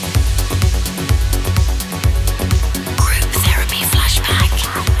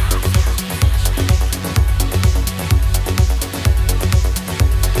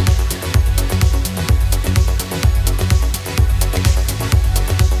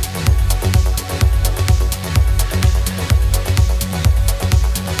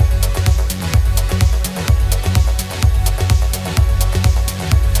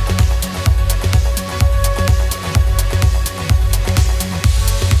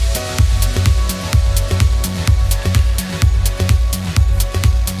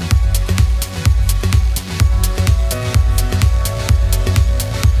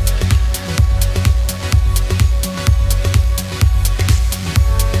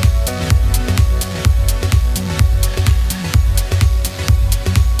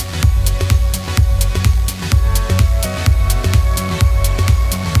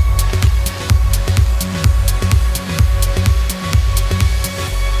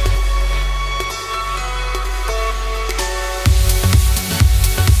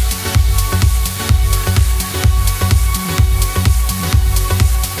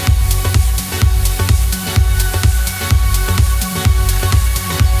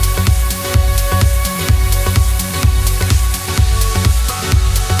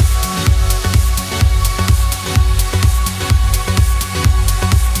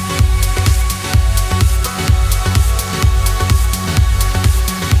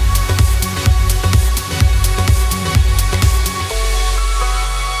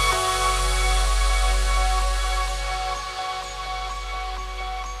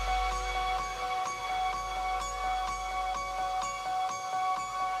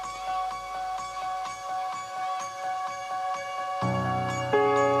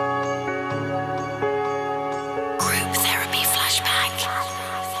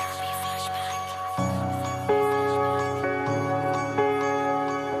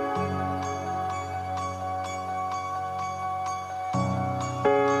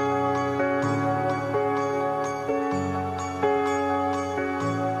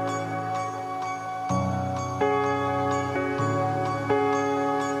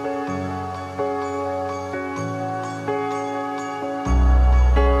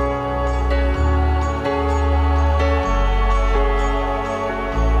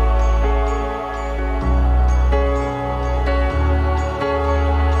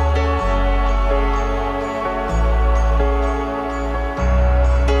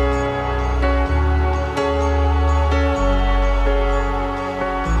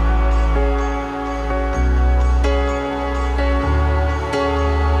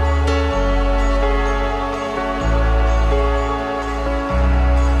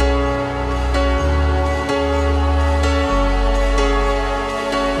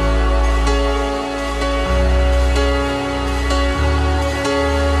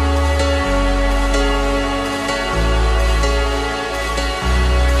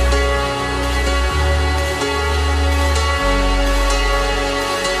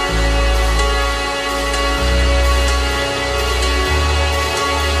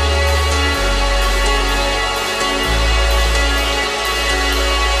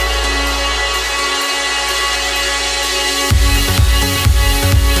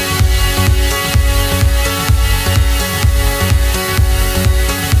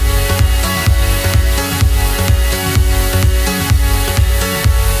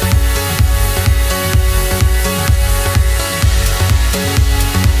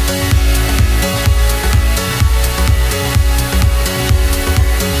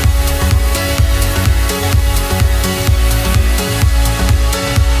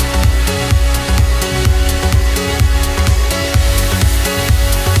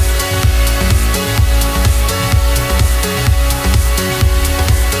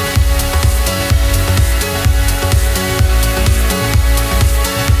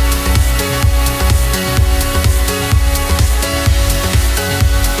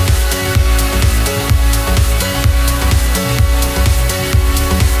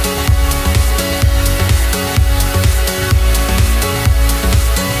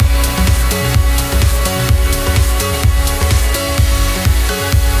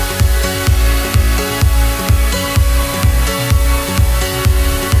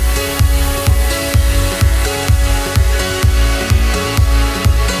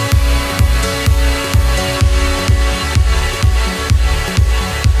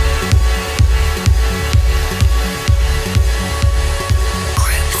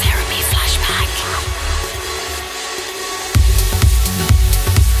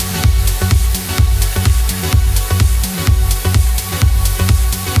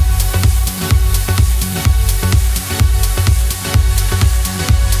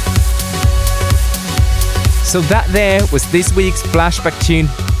 So that there was this week's flashback tune,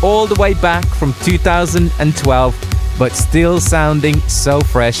 all the way back from 2012, but still sounding so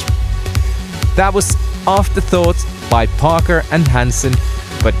fresh. That was Afterthought by Parker and Hansen,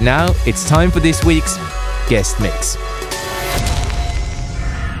 but now it's time for this week's guest mix.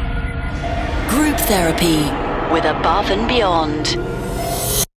 Group therapy with Above and Beyond.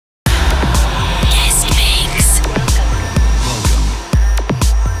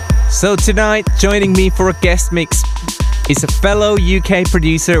 So tonight, joining me for a guest mix is a fellow UK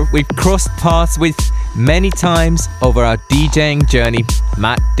producer we've crossed paths with many times over our DJing journey,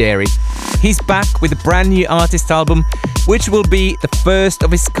 Matt Darey. He's back with a brand new artist album, which will be the first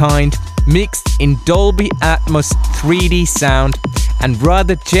of its kind, mixed in Dolby Atmos 3D sound, and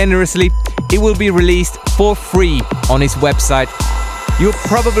rather generously, it will be released for free on his website. You'll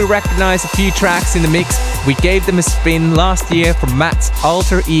probably recognize a few tracks in the mix. We gave them a spin last year from Matt's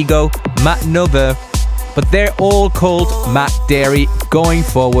alter ego, Matt Nover, but they're all called Matt Darey going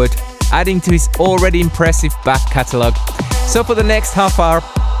forward, adding to his already impressive back catalogue. So for the next half hour,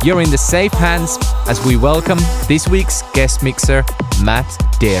 you're in the safe hands as we welcome this week's guest mixer, Matt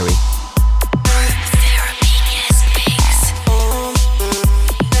Darey.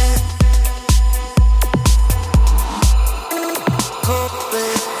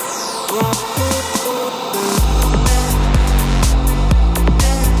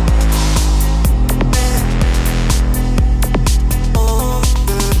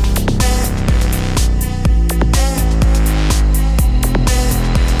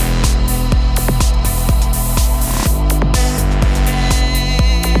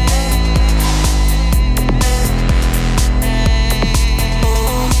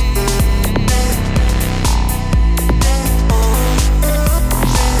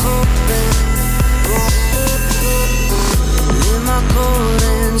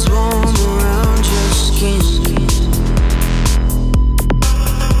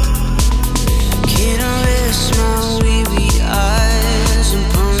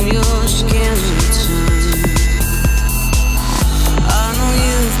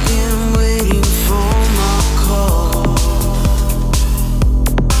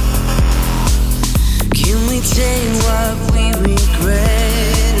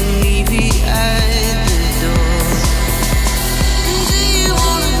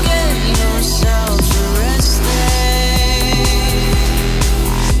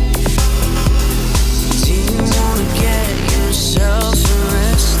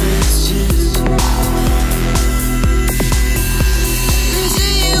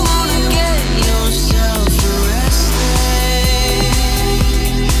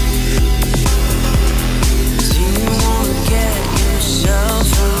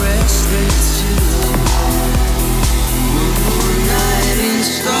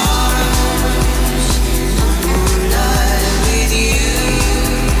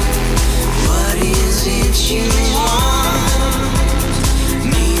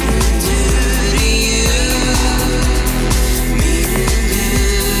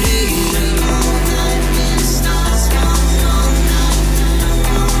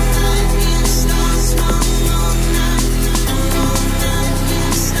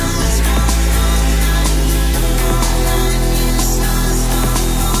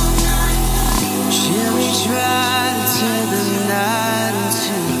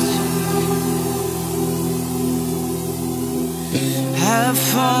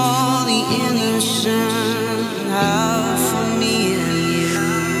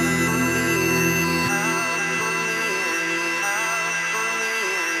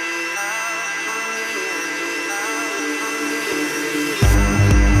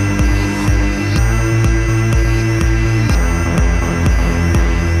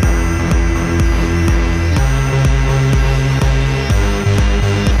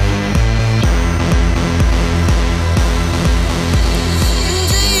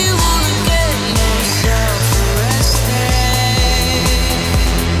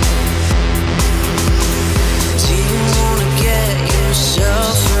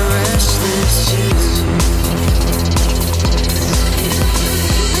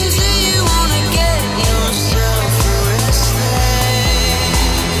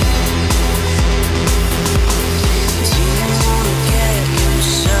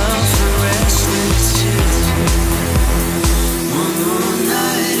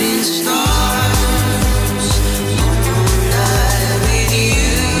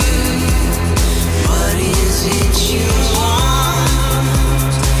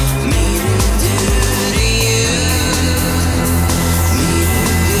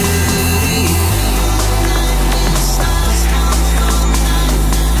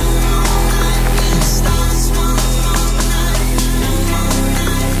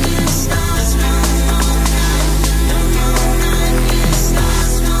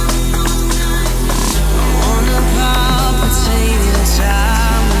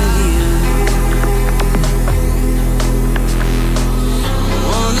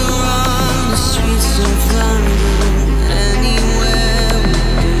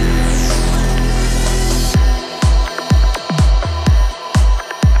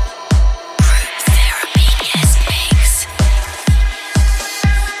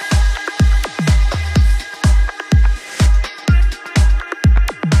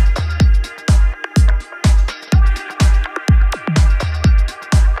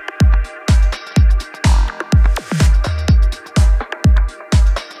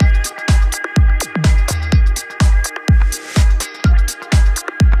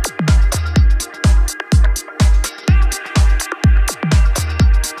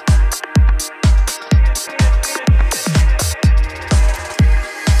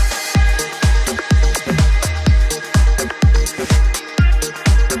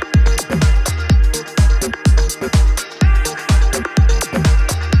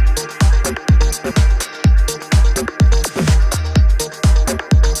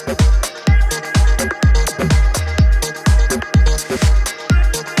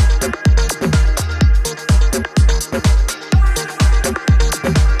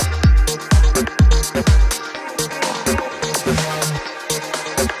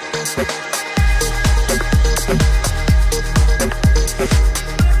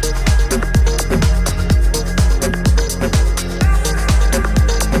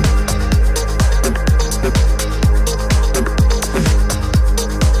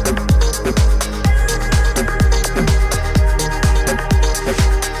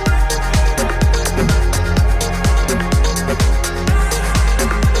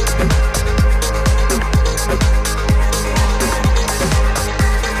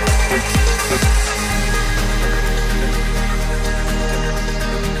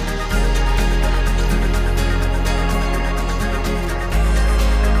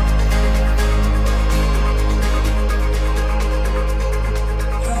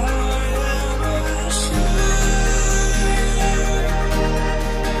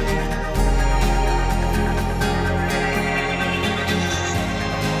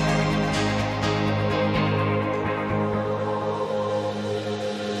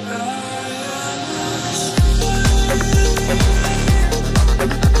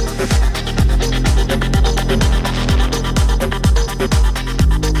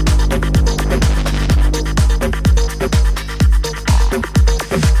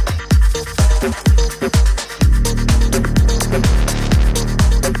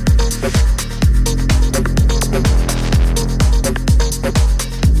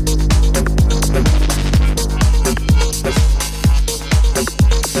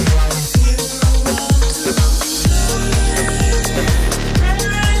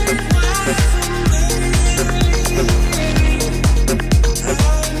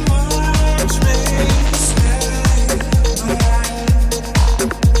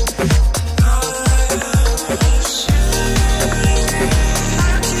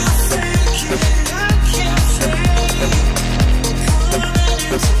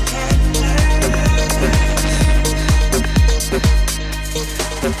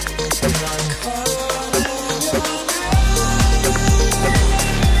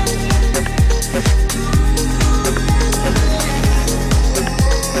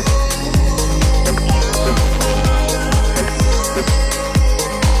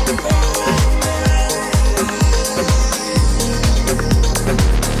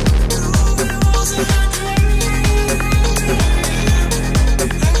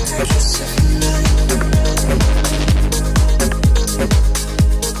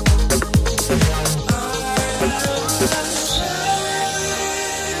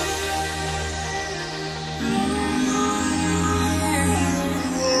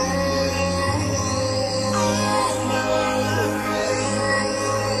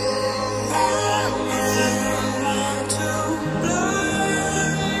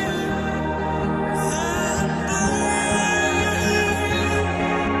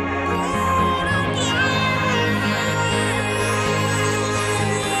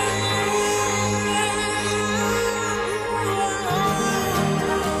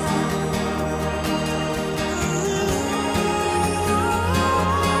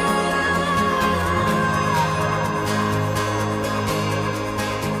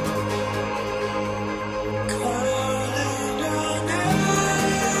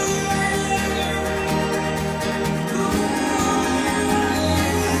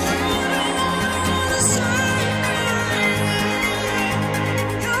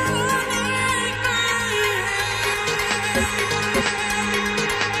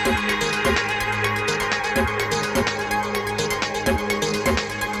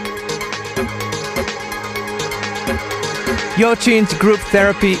 You're tuned to Group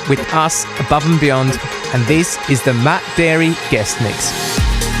Therapy with us, Above and Beyond, and this is the Matt Darey guest mix.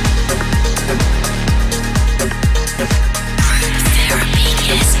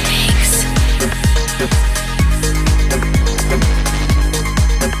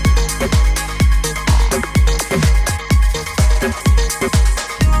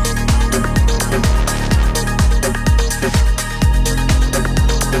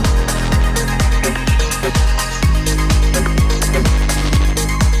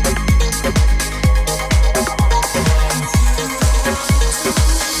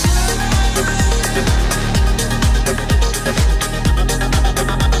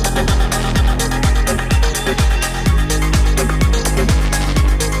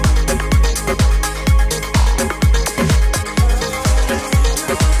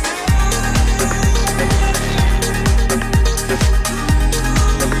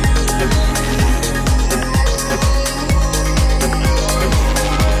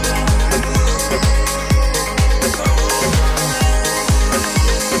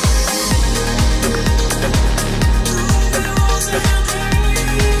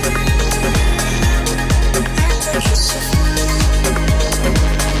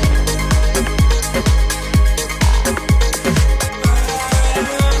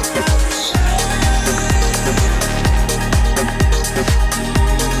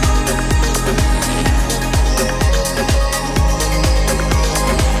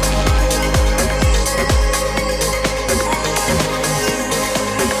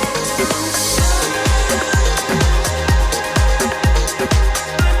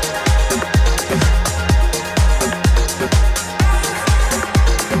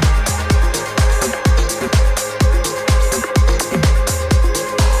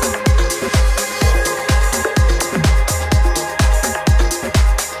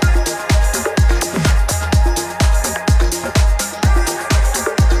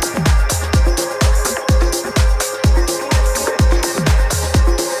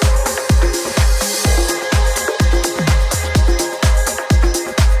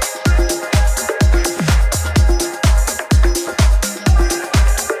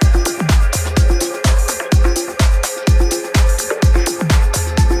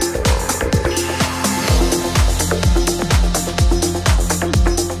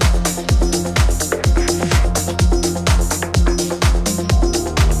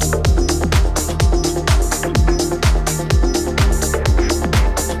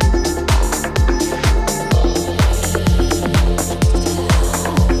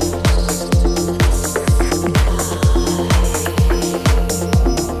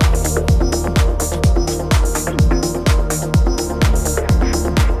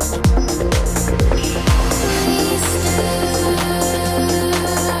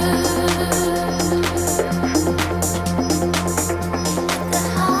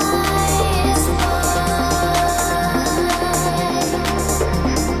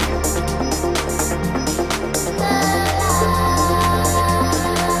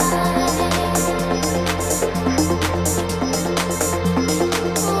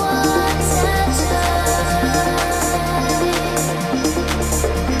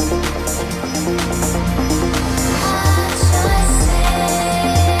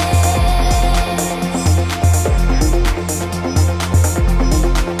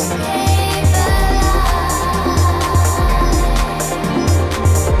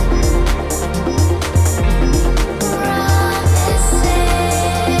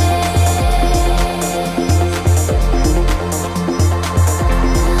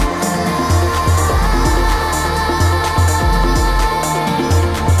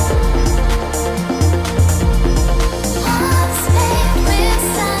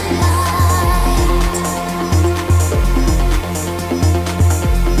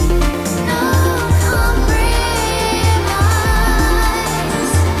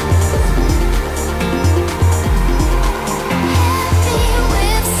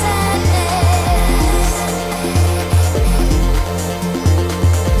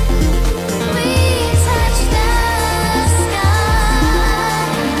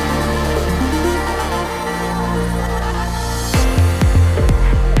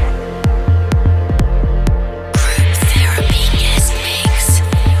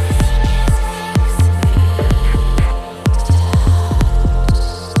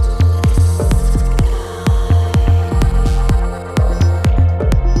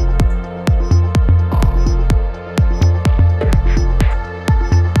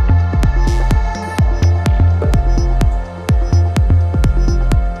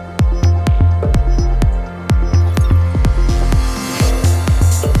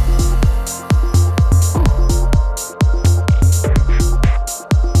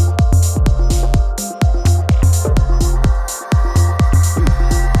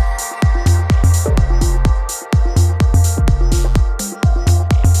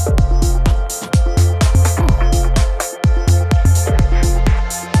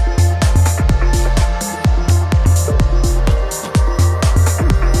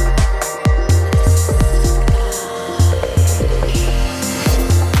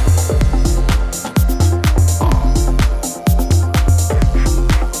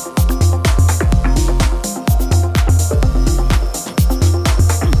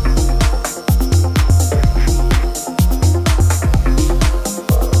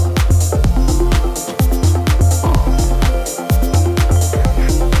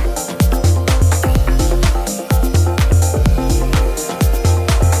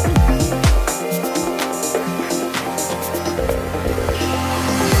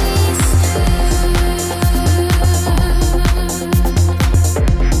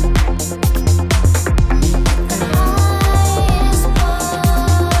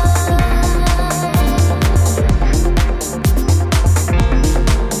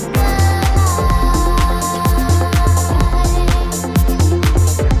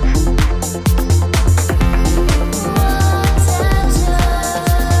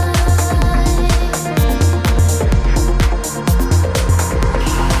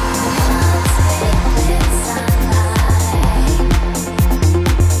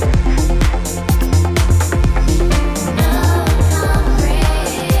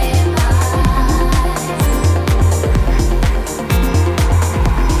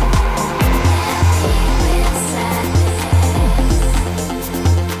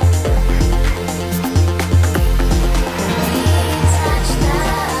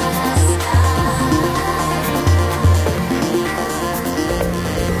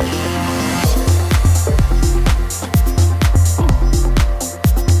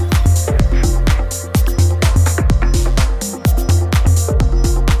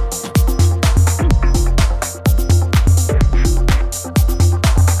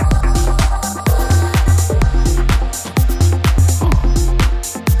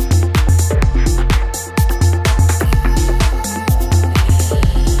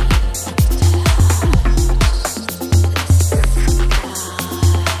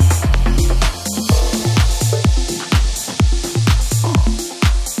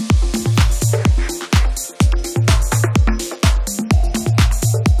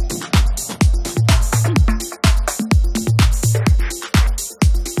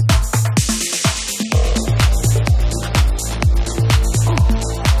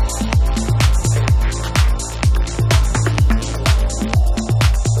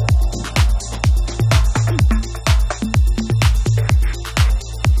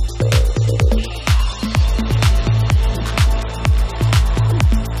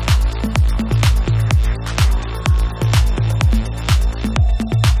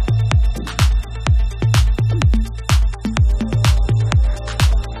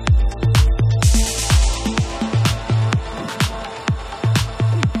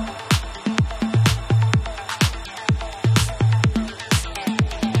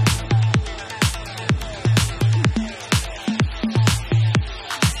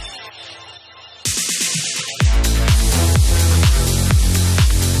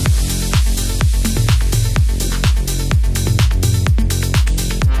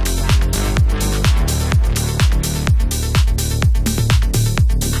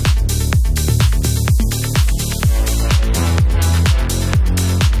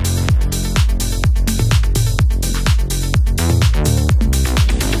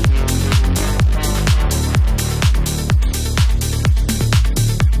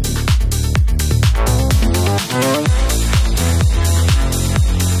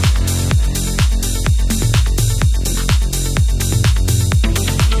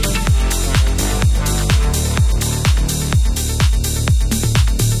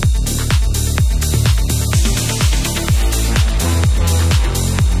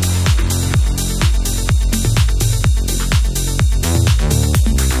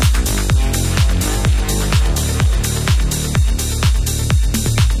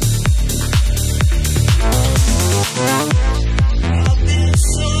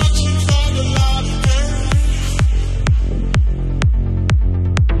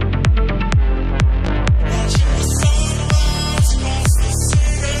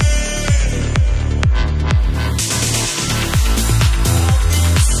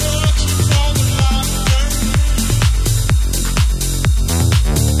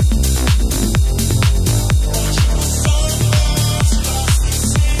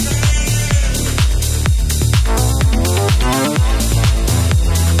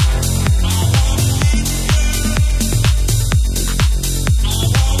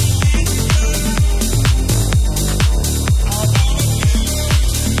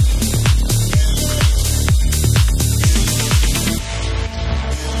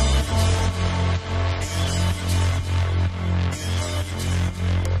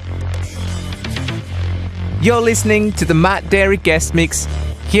 You're listening to the Matt Darey guest mix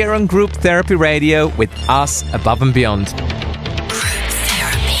here on Group Therapy Radio with us above and beyond.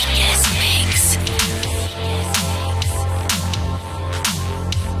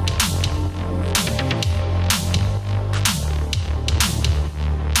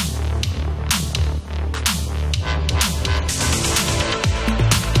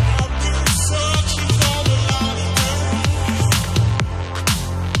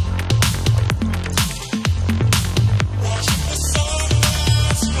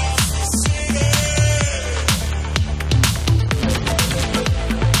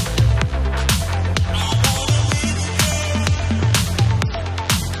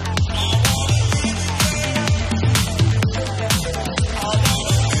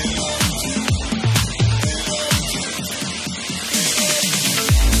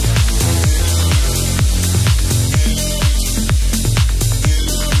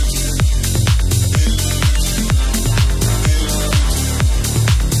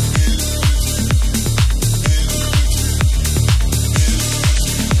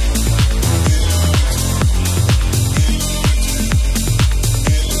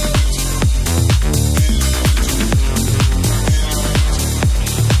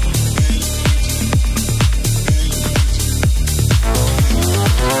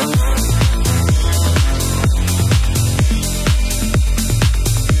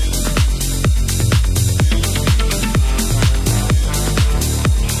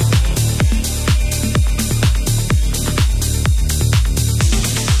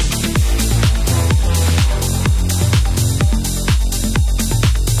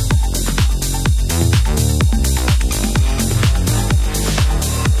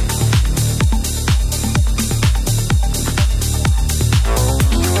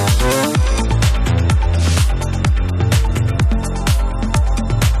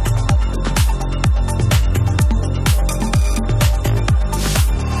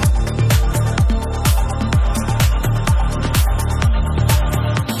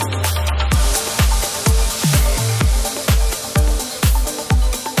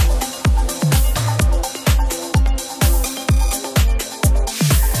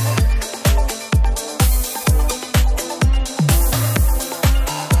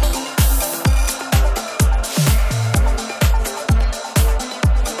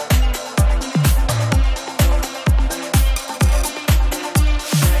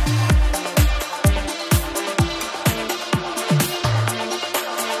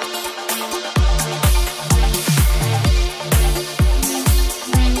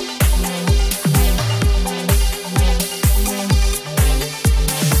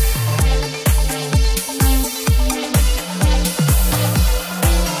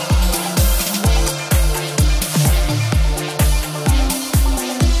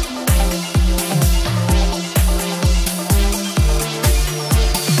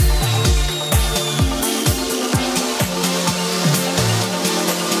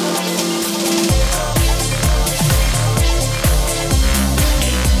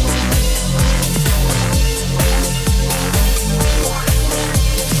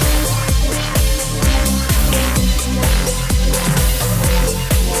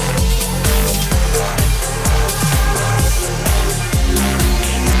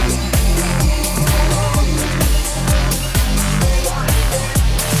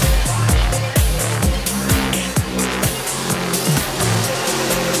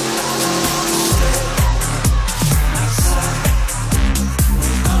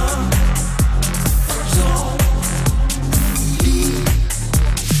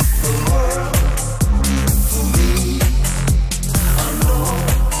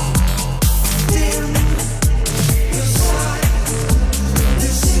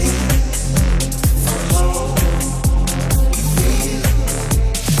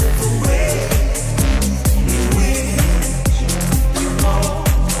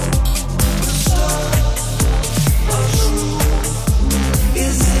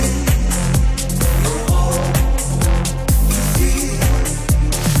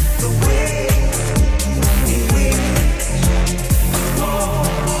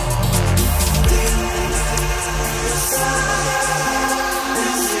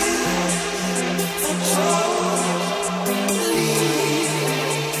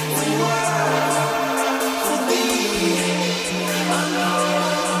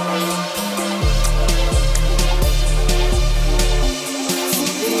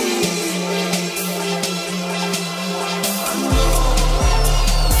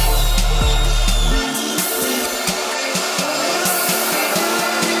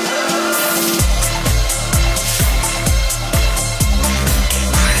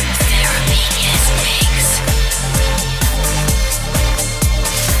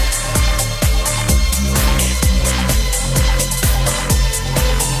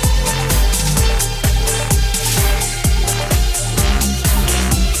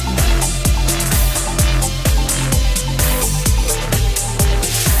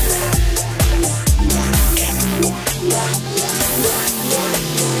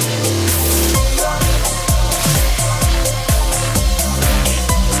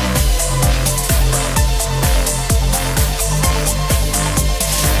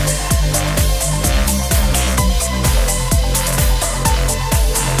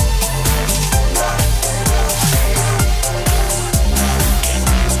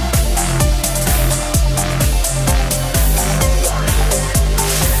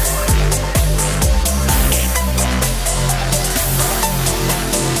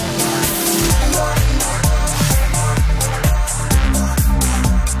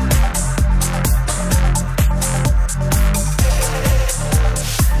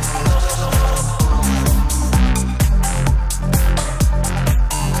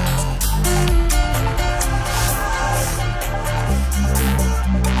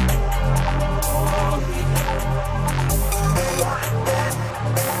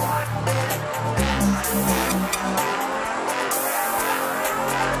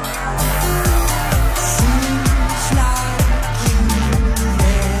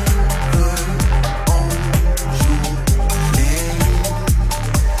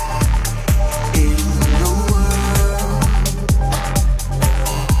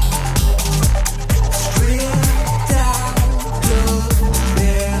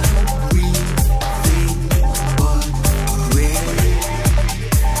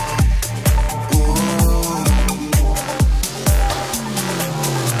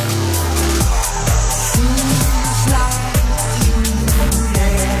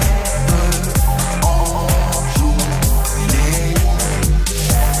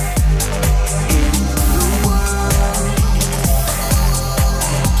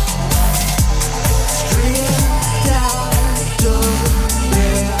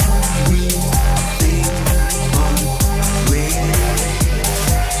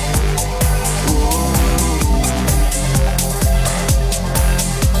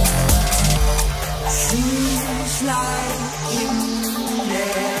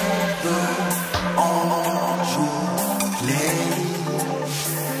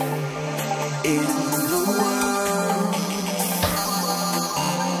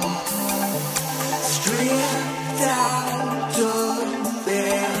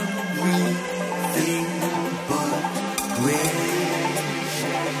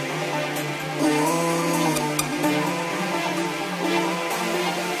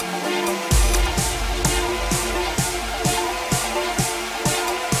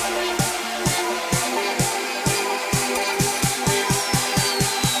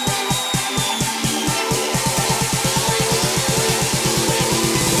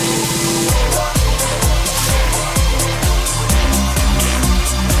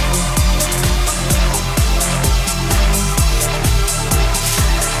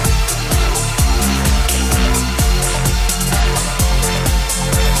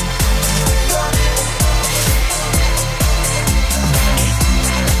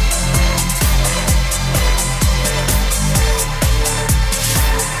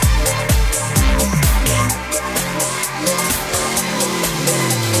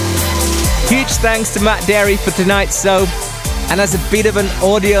 Thanks to Matt Darey for tonight's show. And as a bit of an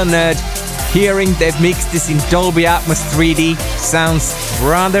audio nerd, hearing they've mixed this in Dolby Atmos 3D sounds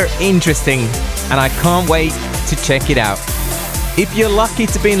rather interesting, and I can't wait to check it out. If you're lucky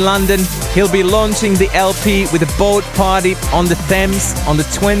to be in London, he'll be launching the LP with a boat party on the Thames on the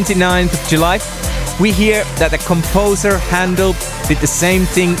 29th of July. We hear that the composer Handel did the same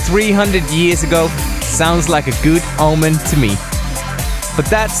thing 300 years ago. Sounds like a good omen to me. But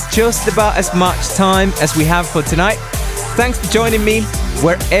that's just about as much time as we have for tonight. Thanks for joining me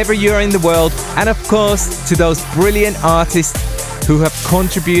wherever you are in the world, and of course to those brilliant artists who have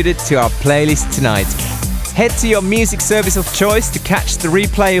contributed to our playlist tonight. Head to your music service of choice to catch the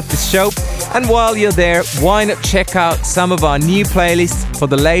replay of the show, and while you're there, why not check out some of our new playlists for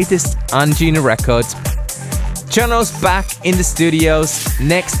the latest Anjuna records. Jono's back in the studios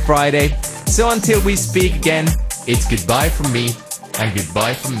next Friday, so until we speak again, it's goodbye from me, and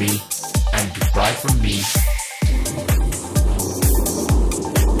goodbye from me, and goodbye from me.